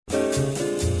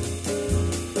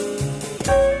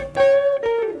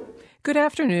Good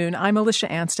afternoon. I'm Alicia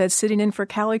Anstead, sitting in for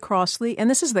Callie Crossley, and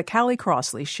this is the Callie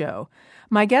Crossley Show.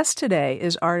 My guest today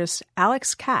is artist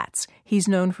Alex Katz. He's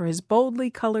known for his boldly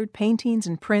colored paintings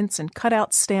and prints and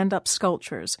cut-out stand-up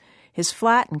sculptures. His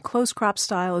flat and close-crop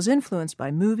style is influenced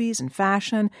by movies and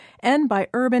fashion and by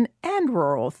urban and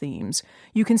rural themes.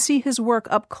 You can see his work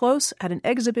up close at an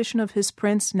exhibition of his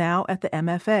prints now at the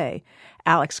MFA.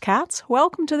 Alex Katz,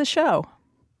 welcome to the show.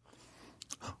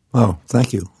 Oh,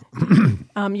 thank you.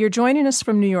 You're joining us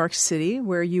from New York City,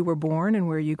 where you were born and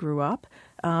where you grew up.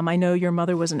 I know your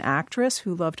mother was an actress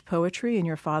who loved poetry, and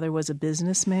your father was a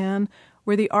businessman.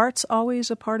 Were the arts always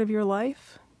a part of your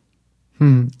life?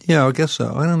 Yeah, I guess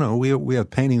so. I don't know. We had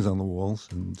paintings on the walls,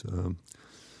 and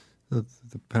the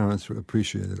parents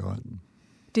appreciated art.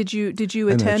 Did you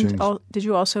attend? Did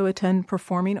you also attend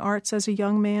performing arts as a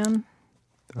young man?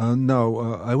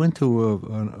 No, I went to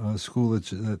a school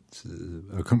that's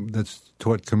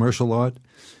taught commercial art,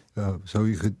 so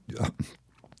you could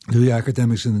do the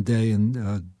academics in the day, and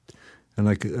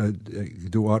I could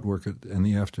do artwork in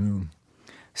the afternoon.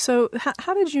 So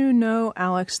how did you know,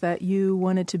 Alex, that you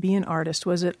wanted to be an artist?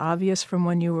 Was it obvious from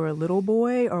when you were a little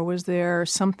boy, or was there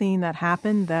something that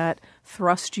happened that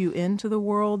thrust you into the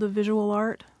world of visual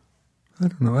art? I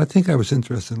don't know. I think I was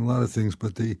interested in a lot of things,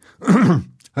 but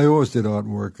I always did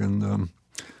artwork, and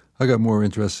I got more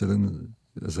interested in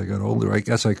as I got older. I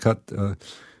guess I cut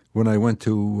when I went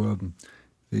to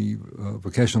the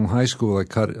vocational high school. I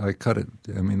cut it.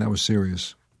 I mean, that was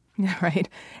serious. Yeah, right.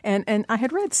 And I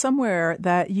had read somewhere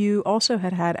that you also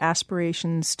had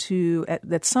aspirations to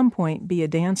at some point be a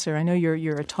dancer. I know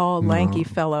you're a tall, lanky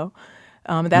fellow.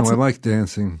 I like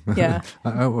dancing. Yeah.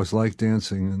 I always liked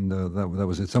dancing, and that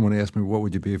was it. Someone asked me, what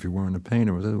would you be if you weren't a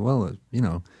painter? I said, well,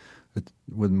 I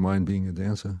wouldn't mind being a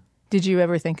dancer. Did you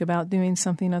ever think about doing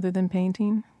something other than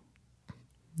painting?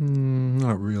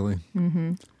 Not really.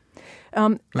 Mm-hmm.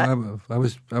 I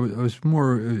was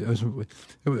more.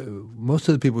 Most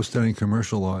of the people were studying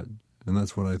commercial art, and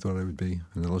that's what I thought I would be,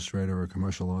 an illustrator or a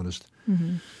commercial artist.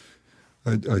 Mm-hmm.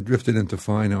 I drifted into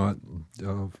fine art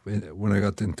when I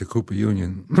got into Cooper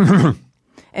Union.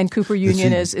 And Cooper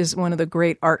Union is one of the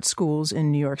great art schools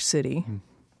in New York City.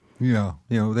 Yeah,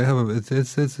 they have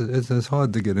it's as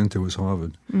hard to get into as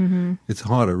Harvard. Mm-hmm. It's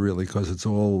harder really because it's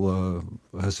all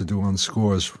has to do on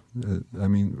scores. I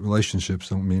mean, relationships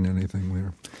don't mean anything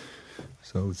there.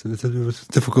 So it was a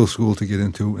difficult school to get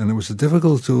into, and it was a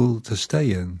difficult school to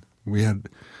stay in. We had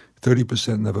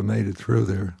 30% never made it through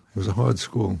there. It was a hard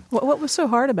school. What was so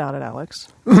hard about it, Alex?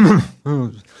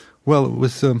 Well, it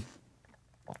was.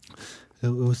 It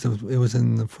was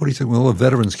in the 46. Well, all the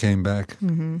veterans came back.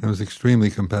 Mm-hmm. It was extremely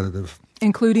competitive,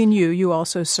 including you. You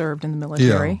also served in the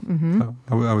military. Yeah,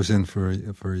 mm-hmm. I was in for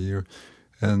a year,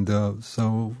 and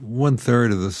so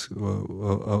 1/3 of this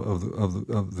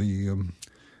of the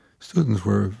students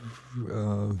were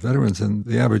veterans, and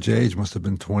the average age must have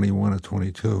been 21 or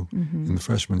 22 in the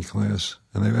freshman class,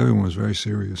 and everyone was very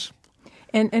serious.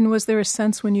 And was there a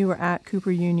sense when you were at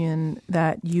Cooper Union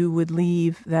that you would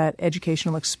leave that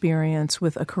educational experience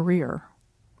with a career?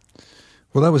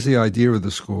 Well, that was the idea of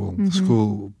the school. Mm-hmm. The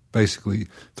school basically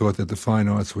thought that the fine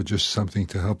arts were just something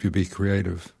to help you be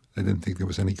creative. They didn't think there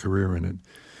was any career in it.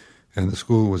 And the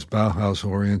school was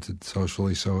Bauhaus-oriented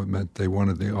socially, so it meant they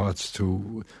wanted the arts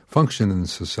to function in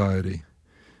society.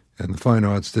 And the fine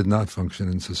arts did not function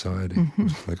in society. Mm-hmm. It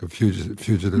was like a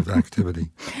fugitive activity.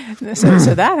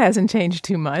 So that hasn't changed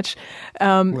too much.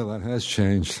 Well, that has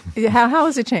changed. How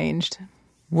has it changed?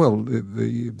 Well,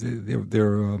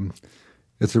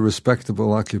 it's a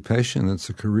respectable occupation. It's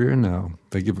a career now.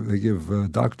 They give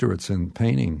doctorates in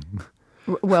painting.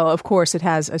 Well, of course, it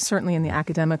has. Certainly, in the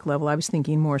academic level, I was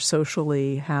thinking more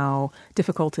socially how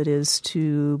difficult it is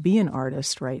to be an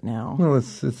artist right now. Well,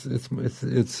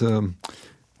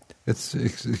 it's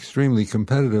extremely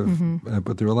competitive,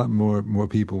 but there are a lot more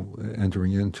people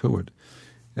entering into it,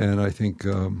 and I think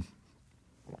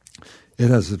it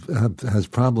has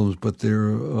problems. But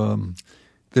there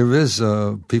is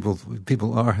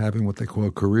people are having what they call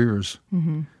careers.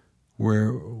 Mm-hmm.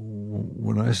 Where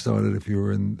when I started, if you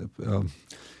were in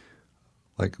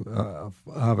like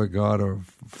avant-garde or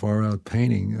far-out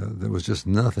painting, there was just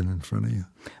nothing in front of you.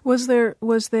 Were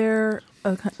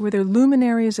there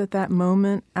luminaries at that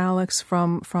moment, Alex,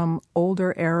 from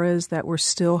older eras that were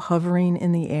still hovering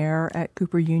in the air at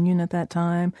Cooper Union at that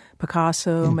time?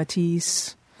 Picasso,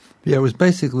 Matisse. Yeah, it was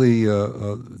basically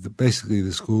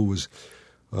the school was.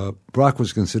 Braque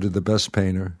was considered the best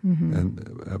painter,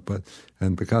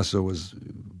 and Picasso was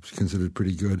considered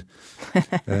pretty good,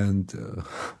 and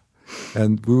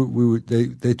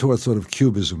they taught sort of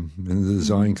Cubism in the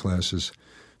design classes,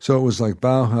 so it was like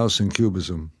Bauhaus and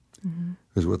Cubism,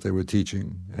 is what they were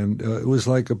teaching. And it was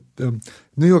like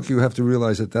New York, you have to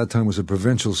realize at that time was a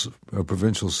provincial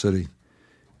city.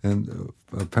 And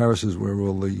Paris is where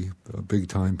all the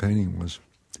big-time painting was.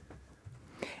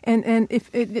 And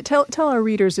tell our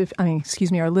readers,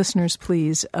 our listeners,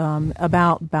 please,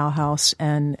 about Bauhaus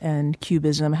and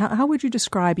Cubism. How would you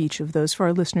describe each of those for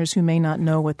our listeners who may not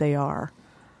know what they are?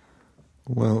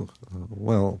 Well,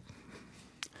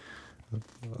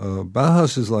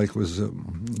 Bauhaus was a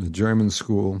German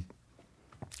school.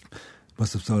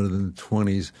 Must have started in the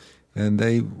 1920s, and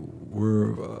they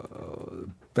were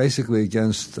basically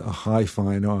against high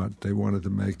fine art. They wanted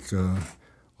to make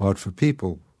art for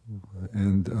people.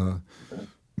 And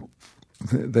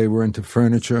they were into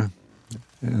furniture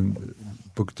and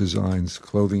book designs,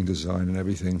 clothing design, and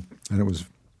everything. And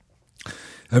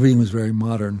everything was very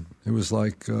modern. It was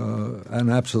like an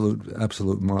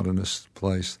absolute modernist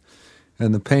place.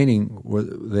 And the painting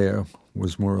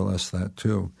was more or less that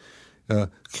too.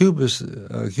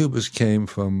 Cubists came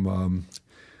from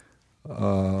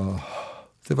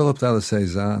developed out of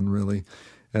Cézanne, really,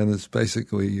 and it's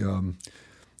basically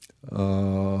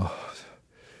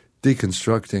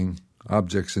deconstructing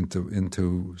objects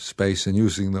into space and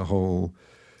using the whole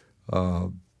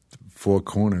four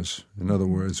corners. In other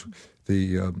words,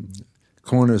 the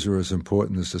corners are as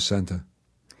important as the center.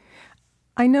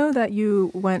 I know that you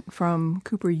went from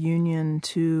Cooper Union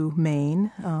to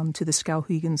Maine, to the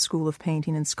Skowhegan School of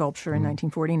Painting and Sculpture in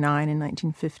 1949 and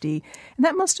 1950, and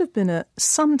that must have been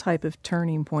some type of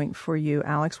turning point for you,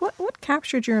 Alex. What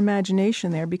captured your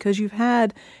imagination there? Because you've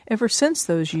had, ever since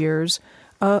those years,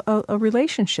 a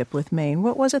relationship with Maine.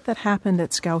 What was it that happened at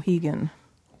Skowhegan?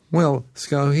 Well,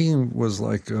 Skowhegan was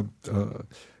like there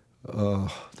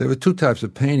were two types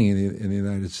of painting in the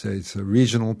United States: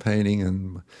 regional painting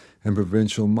and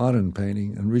provincial modern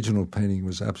painting. And regional painting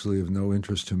was absolutely of no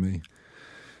interest to me.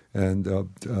 And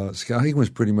Skowhegan was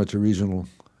pretty much a regional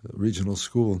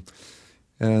school,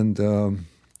 and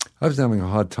I was having a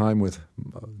hard time with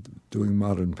doing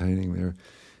modern painting there.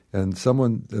 And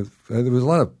there was a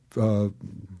lot of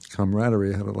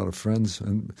camaraderie. I had a lot of friends,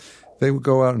 and they would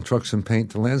go out in trucks and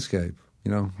paint the landscape. I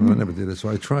never did it, so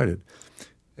I tried it.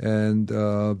 And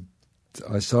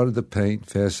I started to paint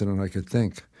faster than I could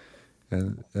think.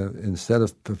 And instead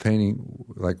of painting,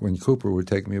 like when Cooper would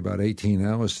take me about 18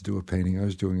 hours to do a painting, I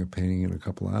was doing a painting in a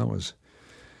couple of hours.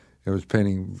 I was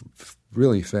painting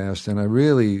really fast, and I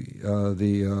really,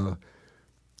 the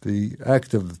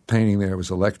act of painting there was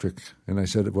electric. And I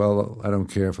said, well, I don't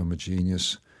care if I'm a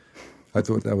genius. I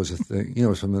thought that was a thing. It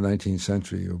was from the 19th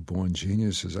century, you were born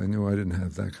geniuses. I knew I didn't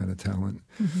have that kind of talent.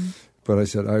 Mm-hmm. But I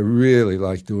said, I really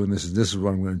like doing this, and this is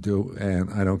what I'm going to do,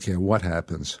 and I don't care what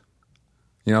happens.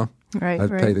 Right, I'd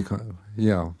pay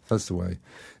that's the way.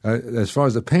 As far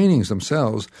as the paintings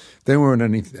themselves, they weren't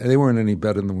any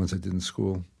better than the ones I did in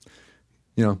school.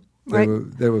 They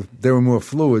were more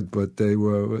fluid, but they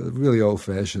were really old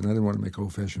fashioned. I didn't want to make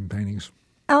old fashioned paintings.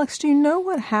 Alex, do you know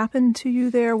what happened to you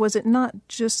there? Was it not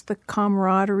just the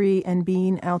camaraderie and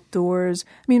being outdoors?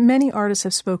 I mean, many artists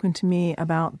have spoken to me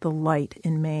about the light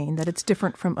in Maine, that it's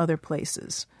different from other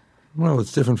places. Well,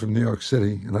 it's different from New York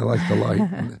City, and I like the light.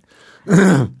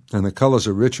 And the colors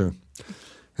are richer.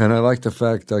 And I like the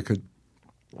fact I could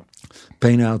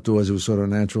paint outdoors. It was sort of a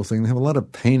natural thing. They have a lot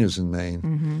of painters in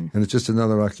Maine, and it's just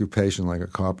another occupation like a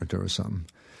carpenter or something.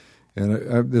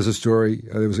 And there's a story.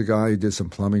 There was a guy who did some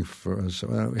plumbing for us.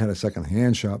 We had a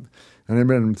second-hand shop, and I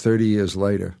met him 30 years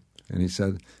later, and he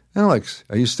said, Alex,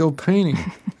 are you still painting?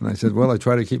 And I said, well, I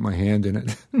try to keep my hand in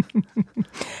it.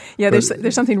 Yeah,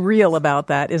 there's something real about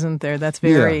that, isn't there? That's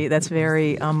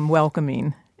very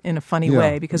welcoming in a funny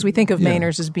way, because we think of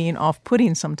Mainers as being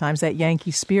off-putting sometimes, that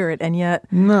Yankee spirit, and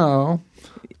yet... No,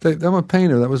 I'm a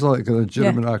painter. That was like a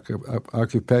legitimate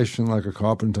occupation, like a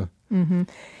carpenter. Mm-hmm.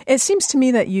 It seems to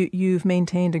me that you've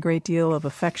maintained a great deal of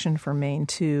affection for Maine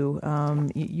too.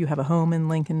 You have a home in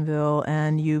Lincolnville,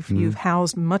 and you've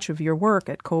housed much of your work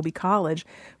at Colby College,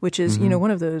 which is one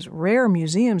of those rare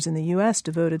museums in the U.S.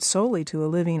 devoted solely to a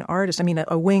living artist. I mean,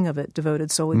 a wing of it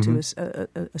devoted solely to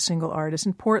a single artist.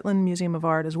 And Portland Museum of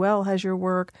Art as well has your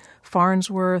work.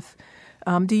 Farnsworth.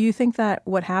 Do you think that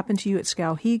what happened to you at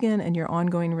Skowhegan and your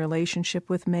ongoing relationship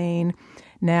with Maine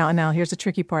now here's the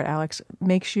tricky part, Alex,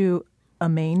 makes you a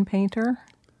Maine painter?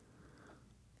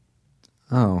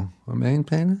 Oh, a Maine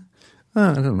painter?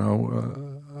 I don't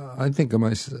know. I think I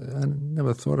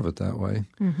never thought of it that way.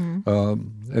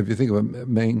 Mm-hmm. If you think of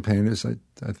Maine painters,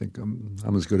 I think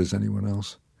I'm as good as anyone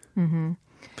else. Mm-hmm.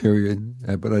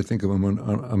 Period. But I think of them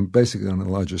I'm basically on a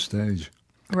larger stage.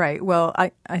 Right. Well,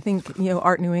 I think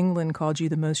Art New England called you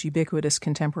the most ubiquitous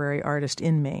contemporary artist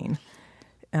in Maine.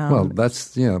 Well,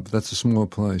 that's a small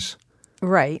place.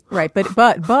 Right.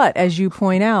 But as you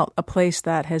point out, a place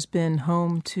that has been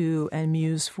home to and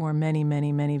muse for many,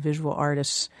 many, many visual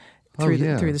artists through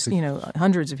this,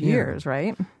 hundreds of years,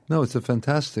 right? No, it's a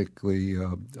fantastically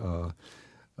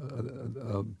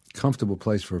comfortable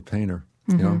place for a painter,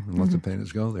 and lots of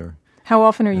painters go there. How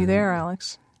often are you there,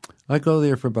 Alex? I go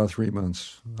there for about 3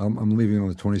 months. I'm leaving on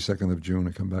the 22nd of June.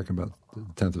 I come back about the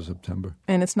 10th of September.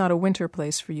 And it's not a winter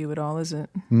place for you at all, is it?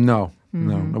 No.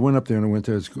 I went up there in the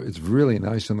winter. It's really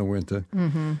nice in the winter,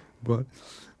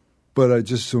 but I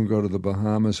just soon go to the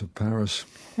Bahamas or Paris.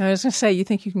 I was going to say, you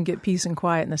think you can get peace and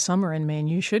quiet in the summer in Maine?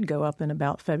 You should go up in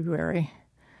about February.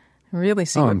 Really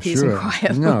see what peace and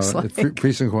quiet looks like.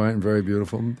 Peace and quiet and very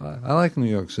beautiful. I like New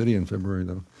York City in February,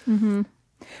 though. Mm-hmm.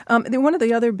 One of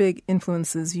the other big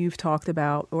influences you've talked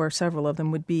about, or several of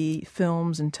them, would be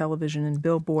films and television and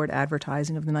billboard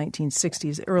advertising of the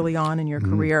 1960s, early on in your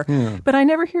career. Yeah. But I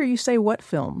never hear you say what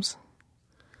films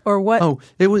or what. Oh,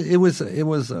 it was.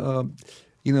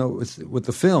 With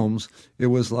the films, it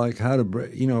was like how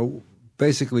to,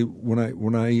 basically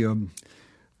when I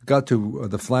got to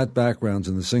the flat backgrounds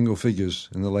and the single figures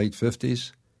in the late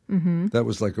 50s. Mm-hmm. That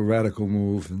was like a radical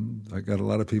move, and I got a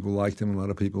lot of people liked him, a lot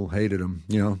of people hated him,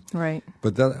 Right.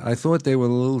 But I thought they were a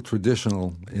little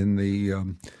traditional in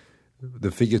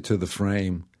the figure to the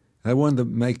frame. I wanted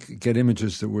to get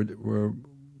images that were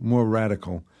more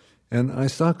radical, and I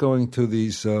started going to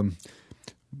these. I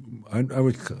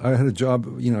had a job,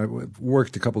 I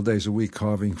worked a couple of days a week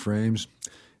carving frames,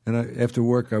 and after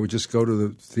work I would just go to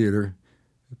the theater,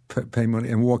 pay money,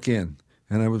 and walk in.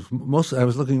 And I was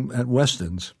looking at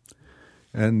westerns,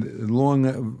 and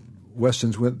long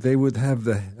westerns where they would have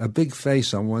a big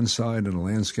face on one side and a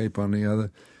landscape on the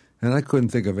other, and I couldn't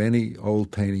think of any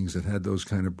old paintings that had those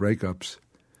kind of breakups.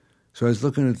 So I was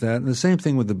looking at that, and the same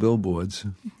thing with the billboards.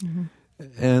 Mm-hmm.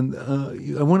 And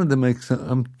I wanted to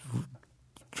I'm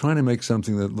trying to make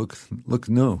something that looked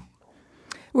new.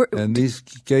 And these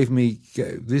gave me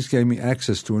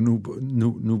access to a new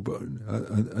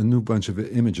bunch of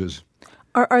images.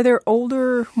 Are there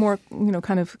older, more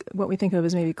kind of what we think of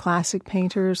as maybe classic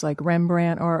painters like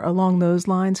Rembrandt or along those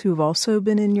lines who have also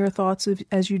been in your thoughts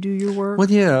as you do your work? Well,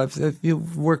 yeah, if you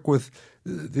work with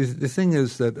the thing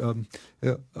is that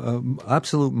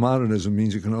absolute modernism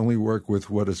means you can only work with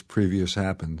what has previous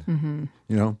happened, and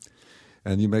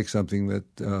you make something that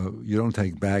you don't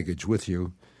take baggage with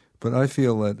you. But I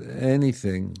feel that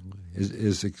anything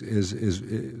is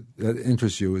that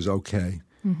interests you is okay.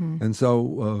 Mm-hmm. And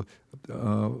so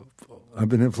I've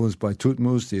been influenced by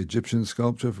Tutmos, the Egyptian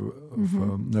sculpture of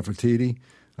Nefertiti.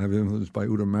 I've been influenced by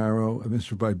Udamaro. I've been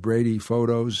influenced by Brady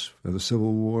photos of the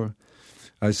Civil War.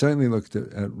 I certainly looked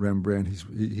at Rembrandt.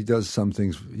 He does some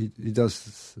things. He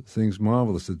does things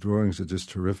marvelous. The drawings are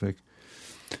just terrific.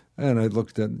 And I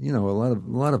looked at a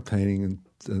lot of painting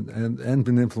and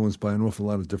been influenced by an awful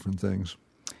lot of different things.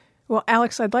 Well,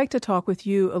 Alex, I'd like to talk with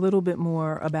you a little bit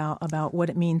more about what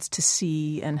it means to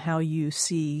see and how you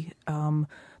see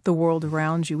the world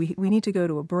around you. We need to go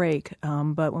to a break,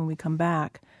 but when we come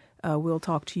back, we'll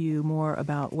talk to you more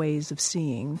about ways of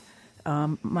seeing.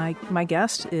 My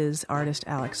guest is artist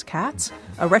Alex Katz.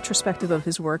 A retrospective of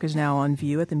his work is now on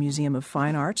view at the Museum of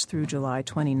Fine Arts through July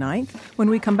 29th.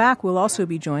 When we come back, we'll also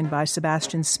be joined by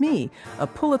Sebastian Smee, a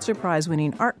Pulitzer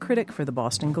Prize-winning art critic for the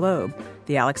Boston Globe.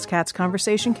 The Alex Katz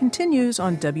conversation continues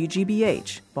on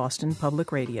WGBH, Boston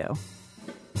Public Radio.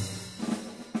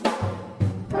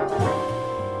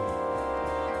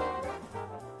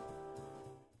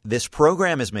 This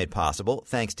program is made possible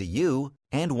thanks to you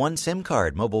and One SIM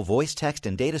Card mobile voice, text,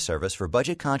 and data service for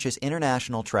budget-conscious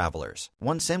international travelers.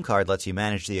 One SIM Card lets you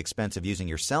manage the expense of using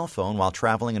your cell phone while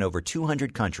traveling in over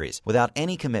 200 countries without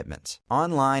any commitments.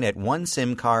 Online at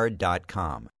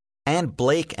onesimcard.com. And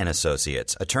Blake &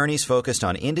 Associates, attorneys focused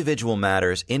on individual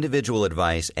matters, individual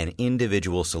advice, and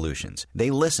individual solutions. They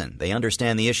listen. They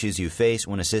understand the issues you face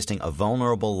when assisting a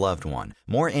vulnerable loved one.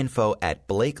 More info at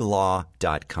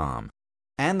blakelaw.com.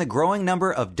 And the growing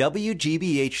number of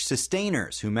WGBH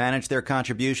sustainers who manage their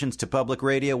contributions to public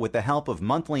radio with the help of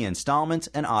monthly installments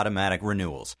and automatic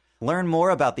renewals. Learn more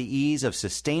about the ease of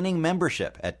sustaining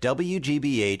membership at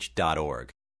WGBH.org.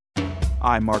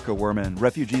 I'm Marco Werman.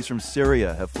 Refugees from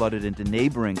Syria have flooded into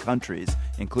neighboring countries,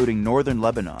 including northern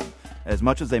Lebanon. As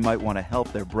much as they might want to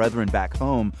help their brethren back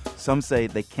home, some say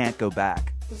they can't go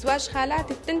back.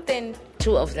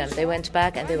 Two of them, they went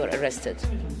back and they were arrested.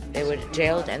 They were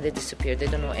jailed and they disappeared. They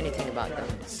don't know anything about them.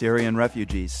 Syrian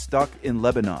refugees stuck in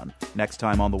Lebanon. Next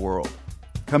time on The World.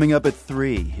 Coming up at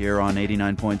 3 here on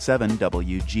 89.7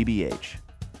 WGBH.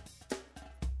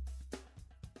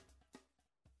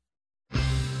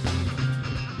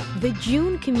 The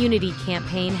June Community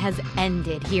Campaign has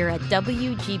ended here at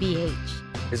WGBH.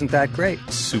 Isn't that great?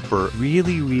 Super.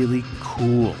 Really, really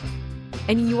cool.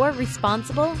 And you're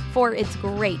responsible for its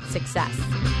great success.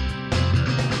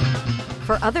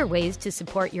 For other ways to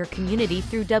support your community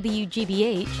through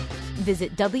WGBH,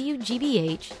 visit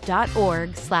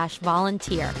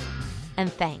wgbh.org/volunteer.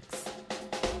 And thanks.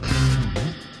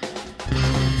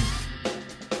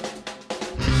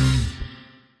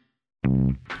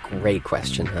 Great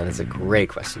question. That is a great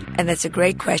question. And that's a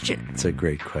great question. It's a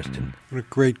great question. What a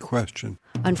great question.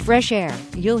 On Fresh Air,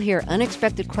 you'll hear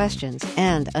unexpected questions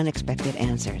and unexpected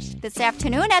answers. This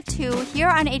afternoon at 2 here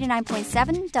on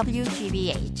 89.7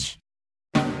 WGBH.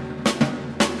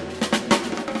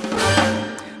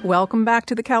 Welcome back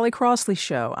to the Callie Crossley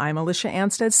Show. I'm Alicia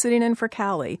Anstead, sitting in for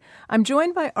Callie. I'm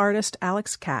joined by artist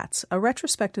Alex Katz. A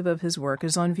retrospective of his work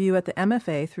is on view at the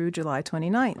MFA through July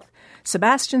 29th.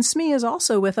 Sebastian Smee is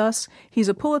also with us. He's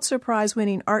a Pulitzer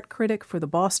Prize-winning art critic for the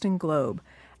Boston Globe.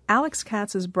 Alex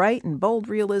Katz's bright and bold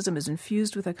realism is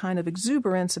infused with a kind of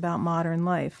exuberance about modern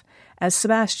life. As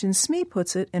Sebastian Smee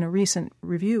puts it in a recent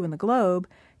review in the Globe,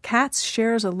 Katz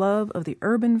shares a love of the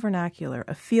urban vernacular,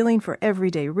 a feeling for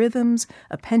everyday rhythms,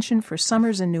 a penchant for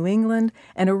summers in New England,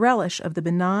 and a relish of the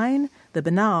benign, the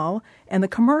banal, and the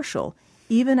commercial,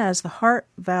 even as the heart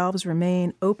valves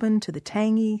remain open to the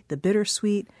tangy, the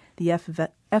bittersweet, the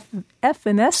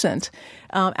evanescent.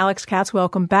 Alex Katz,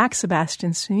 welcome back.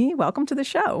 Sebastian Smee, welcome to the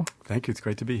show. Thank you. It's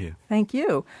great to be here. Thank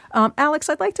you. Alex,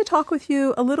 I'd like to talk with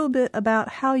you a little bit about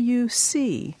how you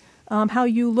see how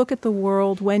you look at the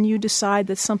world when you decide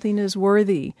that something is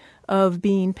worthy of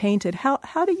being painted.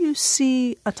 How do you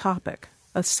see a topic,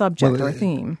 a subject, or a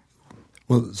theme?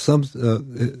 Well,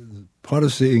 part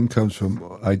of seeing comes from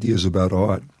ideas about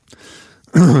art.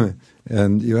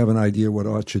 And you have an idea what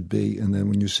art should be, and then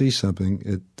when you see something,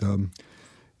 it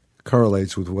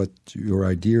correlates with what your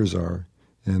ideas are.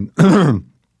 And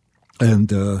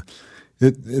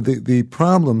the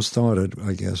problem started,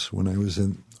 I guess, when I was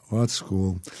in art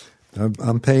school.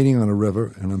 I'm painting on a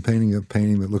river, and I'm painting a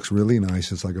painting that looks really nice.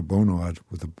 It's like a Bonnard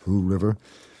with a blue river.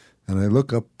 And I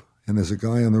look up, and there's a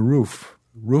guy on the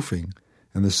roofing,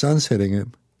 and the sun's hitting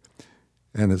him,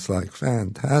 and it's like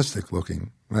fantastic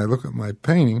looking. And I look at my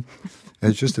painting,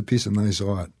 and it's just a piece of nice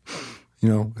art. You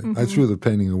know, mm-hmm. I threw the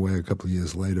painting away a couple of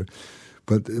years later.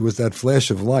 But it was that flash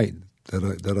of light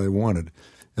that I wanted.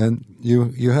 And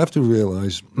you have to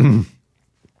realize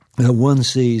that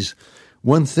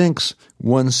one thinks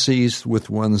one sees with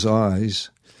one's eyes,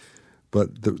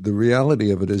 but the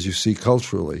reality of it is you see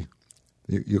culturally.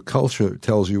 Your culture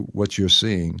tells you what you're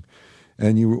seeing.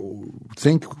 And you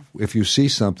think if you see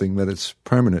something that it's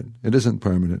permanent. It isn't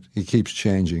permanent. It keeps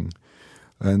changing.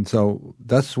 And so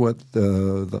that's what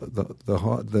that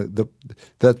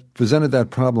presented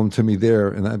that problem to me there.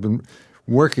 And I've been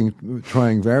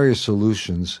trying various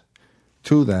solutions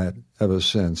to that ever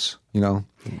since, you know.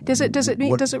 Does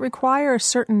it require a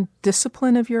certain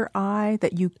discipline of your eye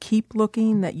that you keep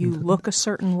looking, that you look a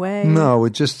certain way? No,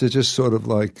 it just sort of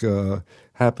like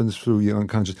happens through your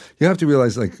unconscious. You have to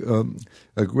realize like a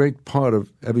great part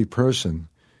of every person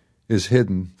is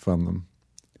hidden from them.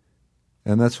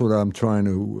 And that's what I'm trying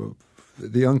to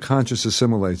the unconscious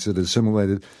assimilates it. It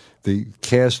assimilated the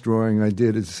cast drawing I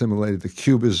did, it assimilated the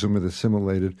cubism, it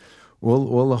assimilated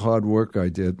all the hard work I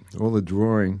did, all the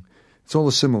drawing. It's all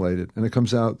assimilated, and it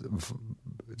comes out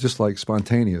just like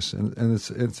spontaneous, and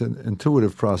it's an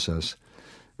intuitive process.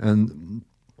 And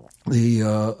the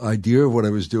idea of what I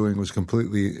was doing was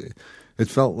completely, it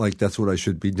felt like that's what I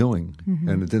should be doing, mm-hmm.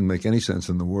 and it didn't make any sense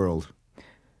in the world.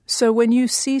 So when you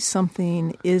see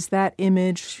something, is that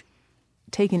image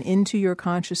taken into your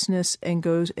consciousness and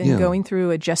going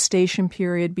through a gestation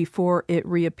period before it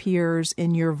reappears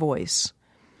in your voice?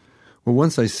 Well,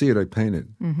 once I see it, I paint it.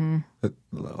 Mm-hmm.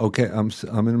 Okay, I'm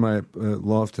in my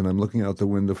loft and I'm looking out the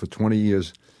window for 20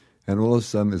 years, and all of a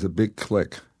sudden there's a big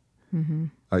click. Mm-hmm.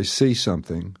 I see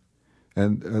something,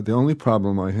 and the only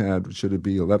problem I had, should it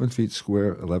be 11 feet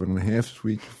square, 11 and a half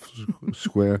feet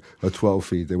square, or 12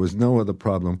 feet? There was no other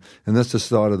problem, and that's the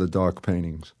start of the dark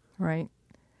paintings. Right.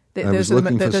 I was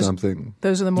looking for something.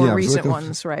 Those are the more recent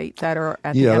ones, right, that are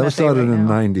at the MFA that was started right in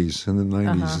now. the 90s.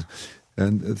 Uh-huh.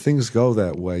 And things go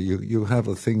that way. You have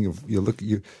a thing you look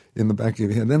in the back of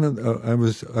your head. Then I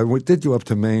did go up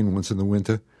to Maine once in the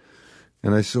winter,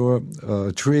 and I saw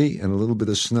a tree and a little bit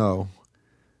of snow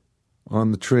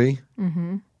on the tree,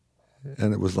 mm-hmm.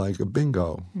 and it was like a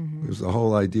bingo. Mm-hmm. It was the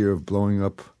whole idea of blowing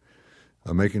up,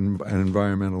 making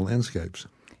environmental landscapes.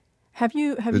 Have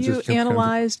you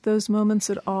analyzed those moments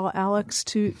at all, Alex,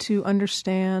 to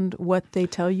understand what they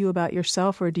tell you about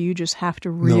yourself, or do you just have to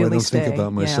really No, I don't stay? think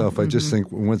about myself. Yeah. I just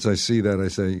think once I see that, I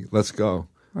say, let's go.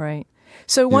 Right.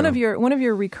 So one of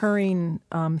your recurring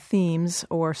themes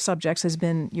or subjects has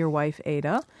been your wife,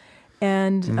 Ada.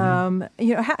 And,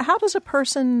 how does a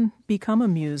person become a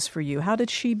muse for you? How did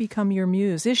she become your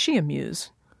muse? Is she a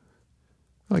muse?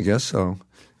 I guess so.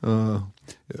 Well,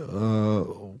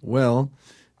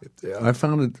 I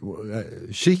found it.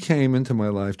 She came into my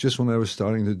life just when I was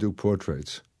starting to do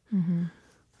portraits,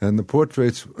 and the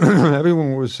portraits.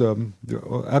 Everyone was the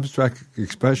abstract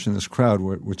expressionist crowd,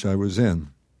 which I was in,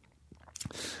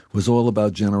 was all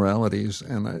about generalities,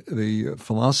 and the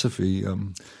philosophy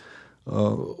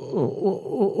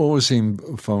always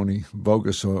seemed phony,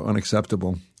 bogus, or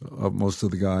unacceptable of most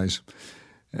of the guys,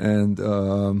 and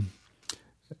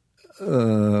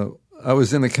I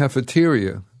was in a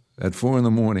cafeteria at 4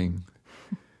 a.m,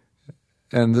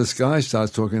 and this guy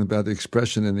starts talking about the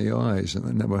expression in the eyes, and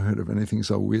I never heard of anything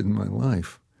so weird in my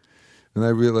life. And I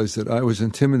realized that I was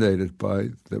intimidated by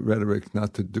the rhetoric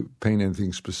not to paint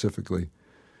anything specifically.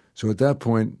 So at that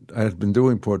point, I had been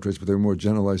doing portraits, but they were more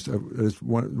generalized. I just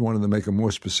wanted to make them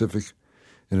more specific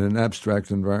in an abstract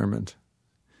environment.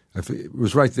 It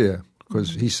was right there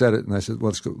because he said it, and I said,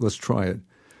 let's try it.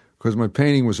 Because my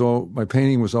painting was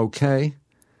okay,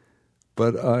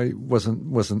 but I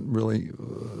wasn't really.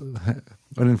 I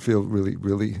didn't feel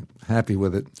really happy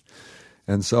with it,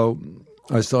 and so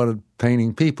I started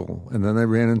painting people, and then I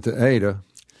ran into Ada,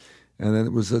 and then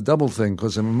it was a double thing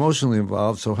because I'm emotionally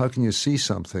involved. So how can you see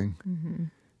something? Mm-hmm.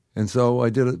 And so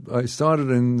I did it. I started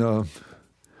in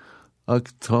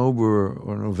October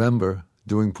or November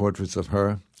doing portraits of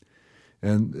her,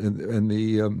 and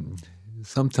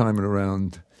sometime in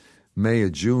around May or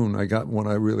June, I got one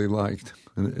I really liked.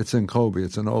 And it's in Kobe.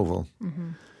 It's an oval. Mm-hmm.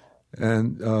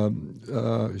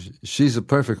 And she's a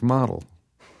perfect model.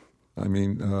 I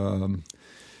mean,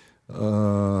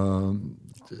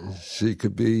 she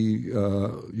could be,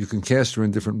 you can cast her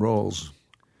in different roles.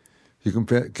 You can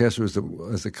cast her as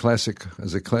a classic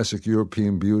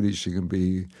European beauty. She can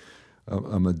be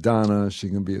a Madonna. She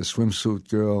can be a swimsuit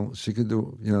girl. She can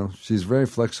do, she's very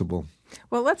flexible.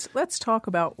 Well, let's talk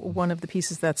about one of the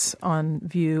pieces that's on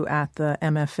view at the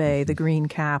MFA, the green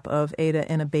cap of Ada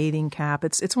in a bathing cap.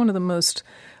 It's one of the most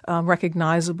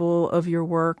recognizable of your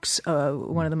works,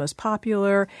 one of the most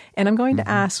popular. And I'm going to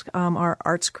ask our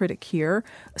arts critic here,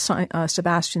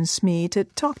 Sebastian Smee, to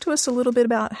talk to us a little bit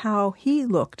about how he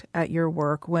looked at your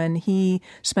work when he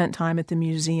spent time at the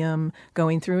museum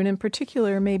going through, and in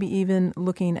particular, maybe even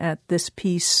looking at this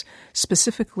piece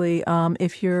specifically.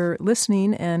 If you're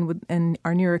listening and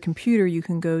are near a computer, you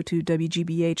can go to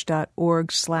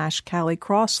wgbh.org/Callie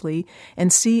Crossley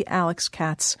and see Alex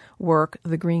Katz's work,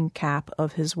 The Green Cap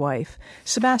of His Wife.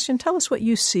 Sebastian, tell us what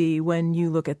you see when you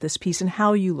look at this piece and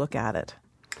how you look at it.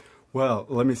 Well,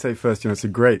 let me say first, it's a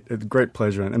great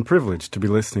pleasure and privilege to be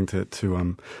listening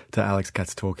to Alex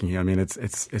Katz talking here. I mean,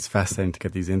 it's fascinating to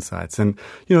get these insights. And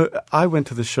I went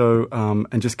to the show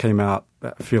and just came out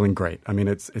feeling great. I mean,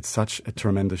 it's such a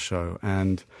tremendous show,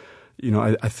 and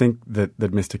I think that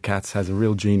Mr. Katz has a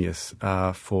real genius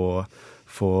for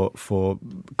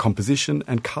composition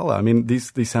and color. I mean,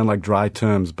 these sound like dry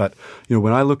terms, but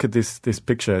when I look at this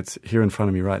picture, it's here in front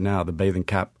of me right now, the bathing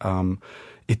cap.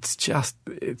 It's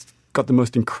got the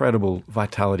most incredible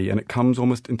vitality, and it comes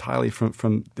almost entirely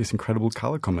from this incredible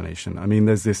color combination. I mean,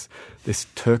 there's this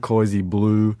turquoisey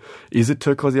blue. Is it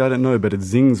turquoisey? I don't know, but it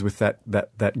zings with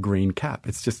that green cap.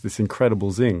 It's just this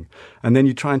incredible zing. And then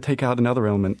you try and take out another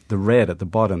element, the red at the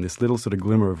bottom, this little sort of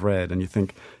glimmer of red, and you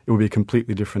think it would be a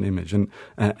completely different image. And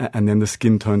then the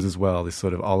skin tones as well, this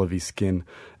sort of olivey skin.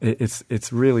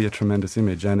 It's really a tremendous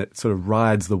image, and it sort of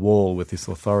rides the wall with this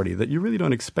authority that you really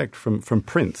don't expect from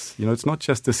prints. It's not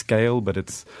just the scale, but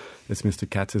it's Mr.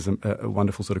 Katz's a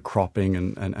wonderful sort of cropping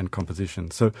and composition.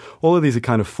 So all of these are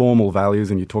kind of formal values,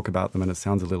 and you talk about them and it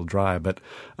sounds a little dry, but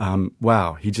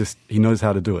wow, he knows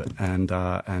how to do it. And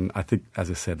I think, as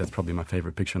I said, that's probably my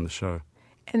favorite picture in the show.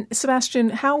 And Sebastian,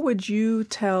 how would you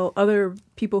tell other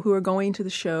people who are going to the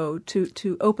show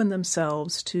to open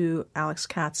themselves to Alex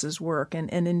Katz's work and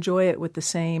enjoy it with the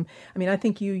same? I mean, I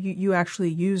think you actually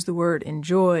use the word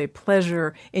enjoy,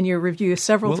 pleasure in your review.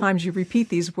 Several times you repeat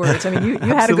these words. I mean, you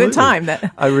had a good time.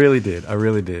 I really did.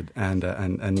 And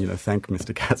thank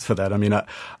Mr. Katz for that. I mean,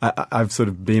 I've sort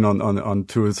of been on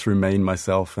tours through Maine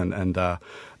myself, and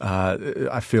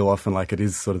I feel often like it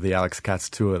is sort of the Alex Katz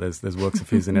tour. There's works of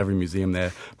his in every museum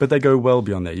there, but they go well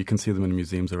beyond that. You can see them in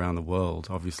museums around the world,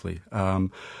 obviously.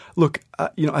 Look,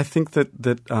 I think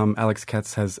that Alex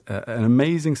Katz has an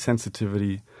amazing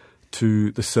sensitivity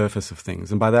to the surface of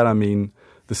things. And by that I mean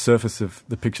the surface of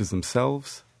the pictures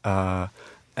themselves, where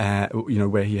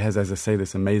he has, as I say,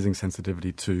 this amazing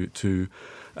sensitivity to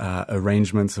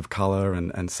arrangements of color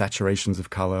and saturations of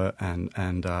color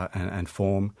and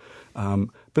form,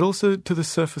 but also to the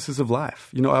surfaces of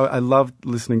life. I loved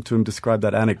listening to him describe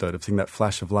that anecdote of seeing that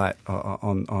flash of light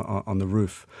on the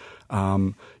roof.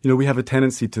 We have a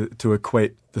tendency to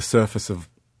equate the surfaces of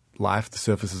life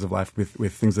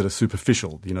with things that are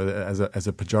superficial, as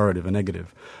a pejorative, a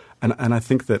negative. And I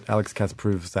think that Alex Katz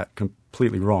proves that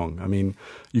completely wrong. I mean,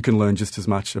 you can learn just as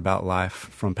much about life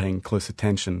from paying close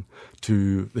attention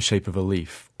to the shape of a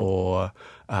leaf or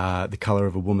the color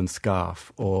of a woman's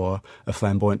scarf or a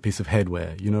flamboyant piece of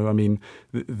headwear.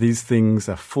 These things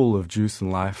are full of juice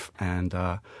and life, and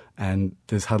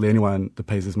there's hardly anyone that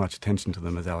pays as much attention to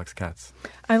them as Alex Katz.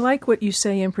 I like what you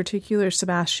say in particular,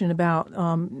 Sebastian, about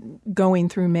going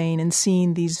through Maine and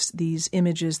seeing these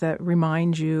images that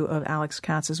remind you of Alex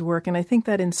Katz's work. And I think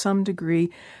that in some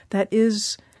degree that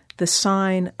is the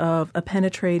sign of a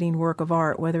penetrating work of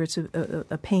art, whether it's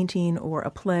a painting or a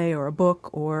play or a book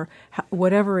or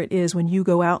whatever it is, when you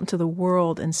go out into the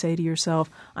world and say to yourself,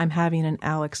 I'm having an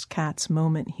Alex Katz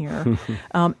moment here.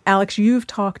 Alex, you've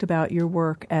talked about your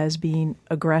work as being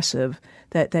aggressive,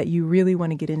 that you really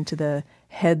want to get into the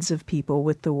heads of people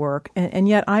with the work. And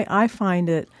yet I find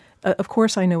it, of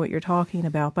course I know what you're talking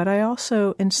about, but I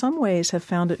also in some ways have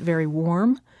found it very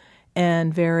warm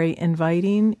and very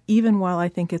inviting, even while I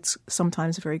think it's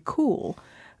sometimes very cool.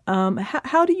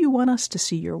 How do you want us to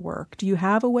see your work? Do you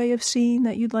have a way of seeing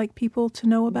that you'd like people to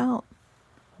know about?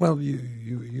 Well, it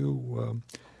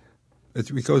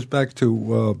goes back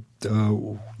to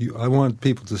I want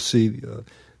people to see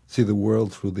the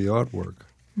world through the artwork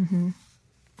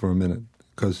for a minute,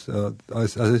 because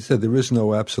as I said, there is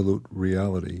no absolute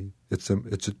reality. It's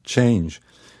a change.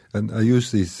 And I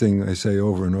use these things I say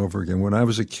over and over again. When I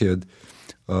was a kid,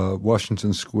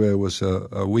 Washington Square was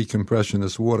a weak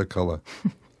impressionist watercolor.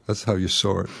 That's how you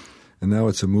saw it. And now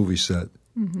it's a movie set.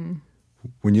 Mm-hmm.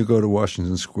 When you go to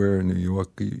Washington Square in New York,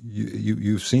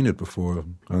 you've seen it before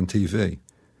on TV.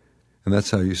 And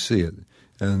that's how you see it.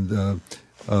 And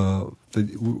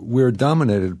we're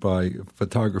dominated by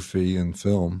photography and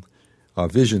film. Our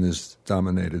vision is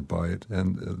dominated by it.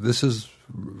 And this is...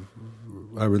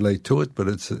 I relate to it, but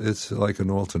it's like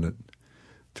an alternate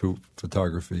to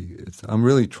photography. I'm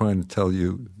really trying to tell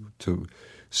you to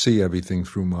see everything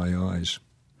through my eyes,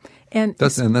 and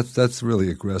that's really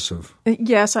aggressive.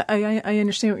 Yes, I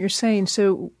understand what you're saying.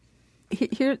 So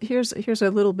here's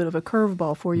a little bit of a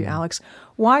curveball for you, Alex.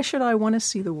 Why should I want to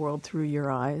see the world through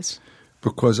your eyes?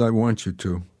 Because I want you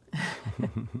to.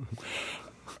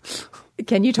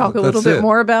 Can you talk a little bit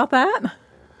more about that?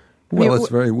 Well, it's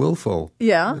very willful.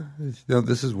 Yeah.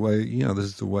 This is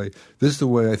the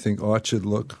way I think art should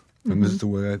look, and this is the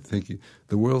way I think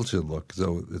the world should look.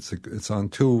 So it's on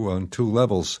two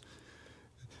levels.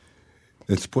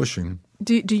 It's pushing.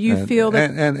 Do you feel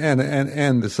that?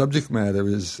 And the subject matter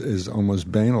is almost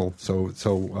banal. So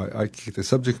the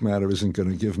subject matter isn't going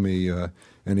to give me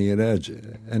any edge,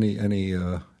 any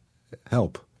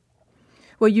help.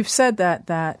 Well, you've said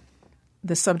that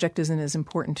the subject isn't as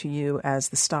important to you as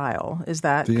the style. Is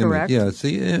that correct? It's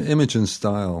the image and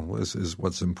style is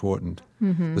what's important.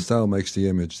 Mm-hmm. The style makes the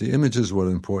image. The image is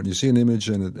what's important. You see an image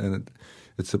and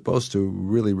it's supposed to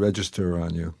really register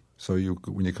on you. So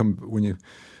when you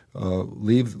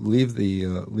leave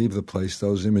the place,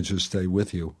 those images stay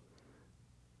with you.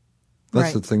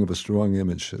 That's the thing of a strong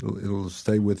image. It'll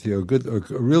stay with you. A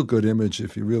real good image,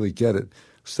 if you really get it,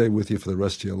 stay with you for the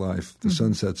rest of your life. The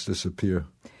sunsets disappear.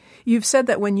 You've said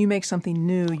that when you make something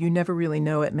new, you never really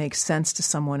know it makes sense to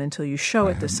someone until you show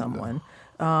it to someone.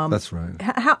 That's right.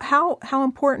 How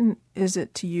important is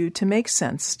it to you to make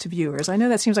sense to viewers? I know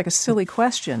that seems like a silly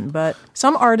question, but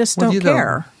some artists don't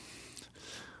care.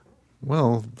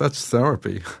 Well, that's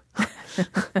therapy.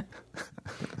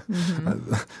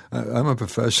 I'm a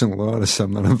professional artist.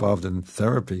 I'm not involved in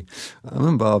therapy. I'm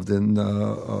involved in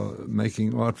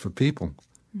making art for people.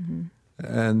 Mm-hmm.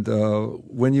 And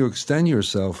when you extend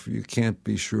yourself, you can't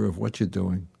be sure of what you're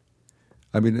doing.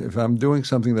 I mean, if I'm doing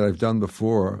something that I've done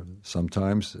before,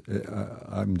 sometimes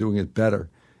I'm doing it better.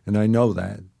 And I know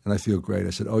that, and I feel great. I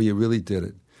said, oh, you really did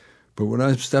it. But when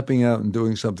I'm stepping out and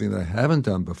doing something that I haven't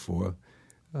done before,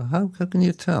 how can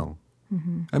you tell?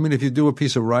 Mm-hmm. I mean, if you do a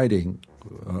piece of writing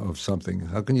of something,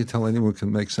 how can you tell anyone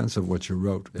can make sense of what you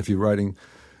wrote if you're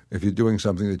doing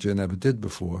something that you never did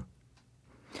before?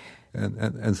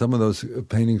 And some of those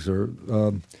paintings are,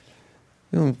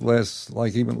 last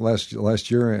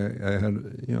year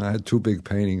I had two big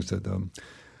paintings that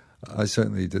I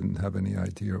certainly didn't have any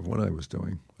idea of what I was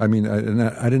doing. I mean,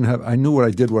 I knew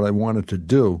what I wanted to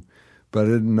do, but I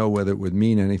didn't know whether it would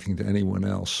mean anything to anyone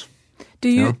else. Do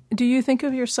you think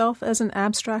of yourself as an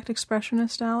abstract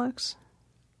expressionist, Alex?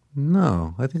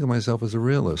 No, I think of myself as a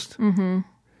realist. Mm-hmm.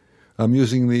 I'm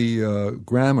using the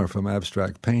grammar from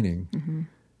abstract painting. Mm-hmm.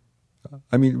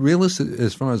 I mean, realist,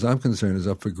 as far as I'm concerned, is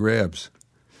up for grabs.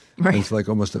 Right. It's like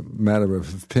almost a matter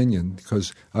of opinion,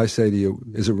 because I say to you,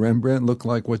 is a Rembrandt look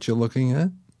like what you're looking at?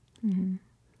 Mm-hmm.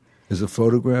 Is a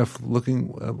photograph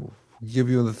give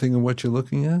you the thing of what you're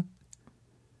looking at?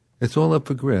 It's all up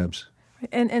for grabs.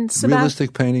 And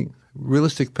realistic painting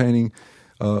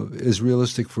is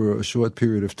realistic for a short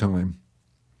period of time.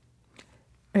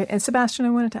 And Sebastian, I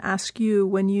wanted to ask you,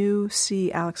 when you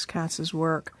see Alex Katz's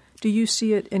work, do you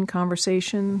see it in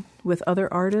conversation with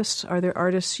other artists? Are there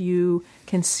artists you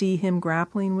can see him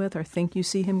grappling with or think you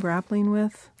see him grappling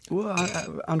with? Well,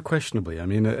 unquestionably. I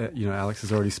mean, Alex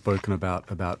has already spoken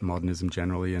about modernism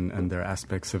generally, and there are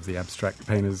aspects of the abstract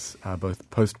painters, both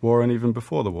post-war and even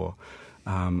before the war,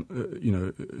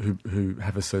 who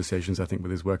have associations, I think, with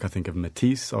his work. I think of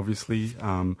Matisse, obviously,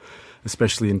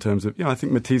 especially in terms of, I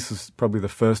think Matisse was probably the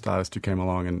first artist who came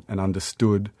along and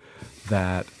understood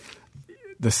that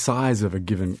the size of a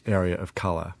given area of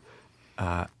color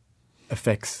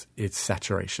affects its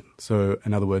saturation. So,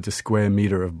 in other words, a square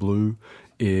meter of blue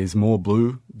is more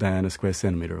blue than a square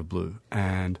centimeter of blue.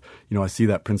 And, I see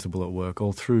that principle at work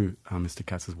all through Mr.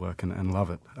 Katz's work and love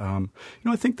it.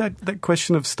 I think that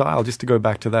question of style, just to go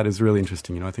back to that, is really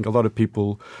interesting. I think a lot of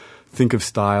people think of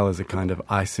style as a kind of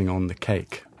icing on the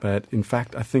cake. But in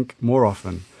fact, I think more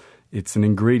often it's an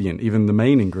ingredient, even the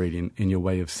main ingredient in your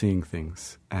way of seeing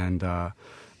things. And I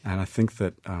think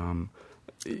that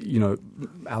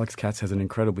Alex Katz has an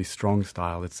incredibly strong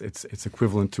style. It's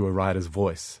equivalent to a writer's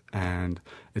voice, and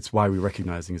it's why we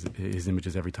recognize his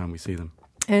images every time we see them.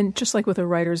 And just like with a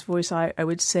writer's voice, I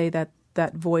would say that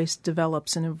voice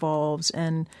develops and evolves,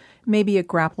 and maybe it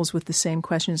grapples with the same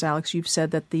questions. Alex, you've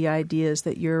said that the ideas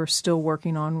that you're still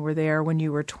working on were there when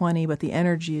you were 20, but the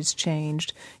energy has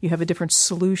changed. You have a different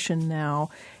solution now.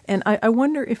 And I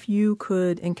wonder if you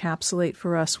could encapsulate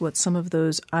for us what some of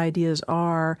those ideas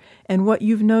are and what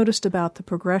you've noticed about the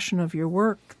progression of your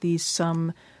work these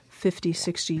some 50,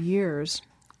 60 years.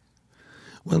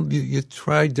 Well, you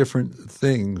try different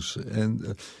things,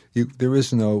 and there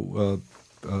is no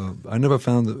I never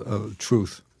found a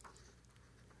truth,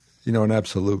 an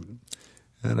absolute.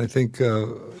 And I think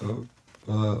it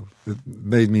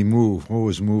made me move,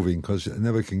 always moving, because you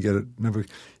never can get it.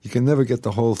 You can never get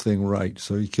the whole thing right.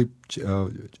 So you keep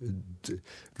the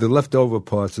leftover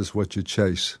parts is what you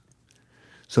chase.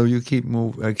 So you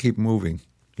I keep moving,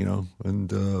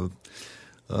 and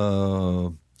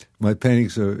my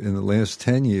paintings are in the last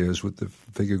 10 years with the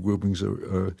figure groupings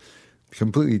are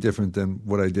completely different than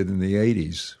what I did in the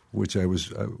 80s, which I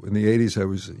was in the 80s.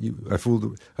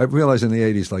 I realized in the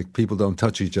 80s, like, people don't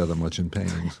touch each other much in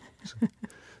paintings.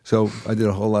 So I did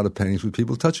a whole lot of paintings with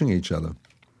people touching each other.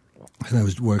 And I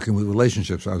was working with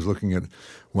relationships. I was looking at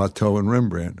Watteau and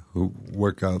Rembrandt, who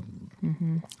work out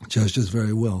gestures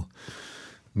very well.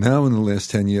 Now in the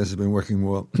last 10 years, I've been working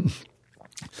more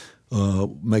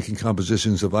making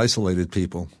compositions of isolated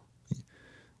people.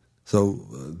 So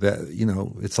that,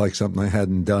 it's like something I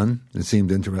hadn't done. It seemed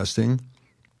interesting.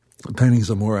 Paintings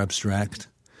are more abstract.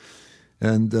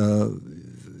 And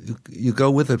you go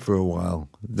with it for a while.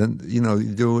 Then, you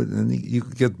do it, and you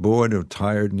get bored or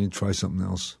tired, and you try something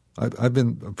else. I've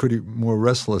been pretty more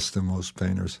restless than most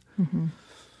painters. Mm-hmm.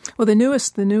 Well, the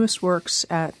newest works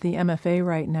at the MFA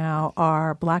right now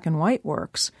are black and white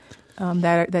works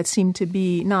that seem to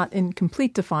be not in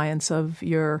complete defiance of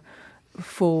your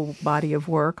full body of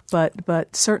work,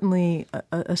 but certainly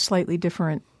a slightly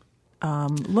different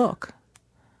look.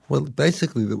 Well,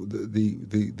 basically,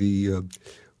 the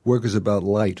work is about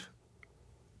light.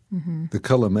 Mm-hmm. The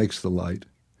color makes the light.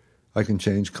 I can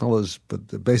change colors,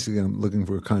 but basically, I'm looking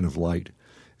for a kind of light.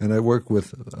 And I work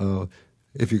with,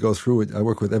 if you go through it, I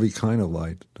work with every kind of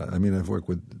light. I mean, I've worked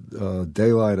with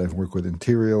daylight, I've worked with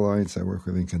interior lights, I work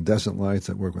with incandescent lights,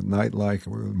 I work with night light, I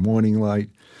work with morning light,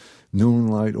 noon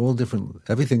light, all different.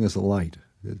 Everything is a light.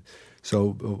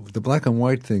 So the black and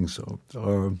white things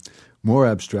are more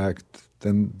abstract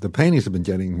than the paintings have been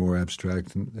getting more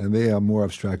abstract, and they are more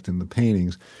abstract than the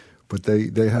paintings. But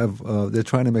they're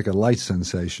trying to make a light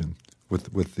sensation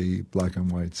with the black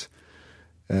and whites,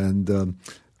 and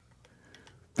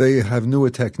they have newer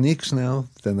techniques now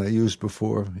than they used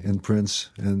before in prints,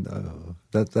 and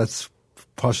that's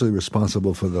partially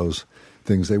responsible for those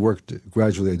things. They worked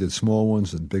gradually. I did small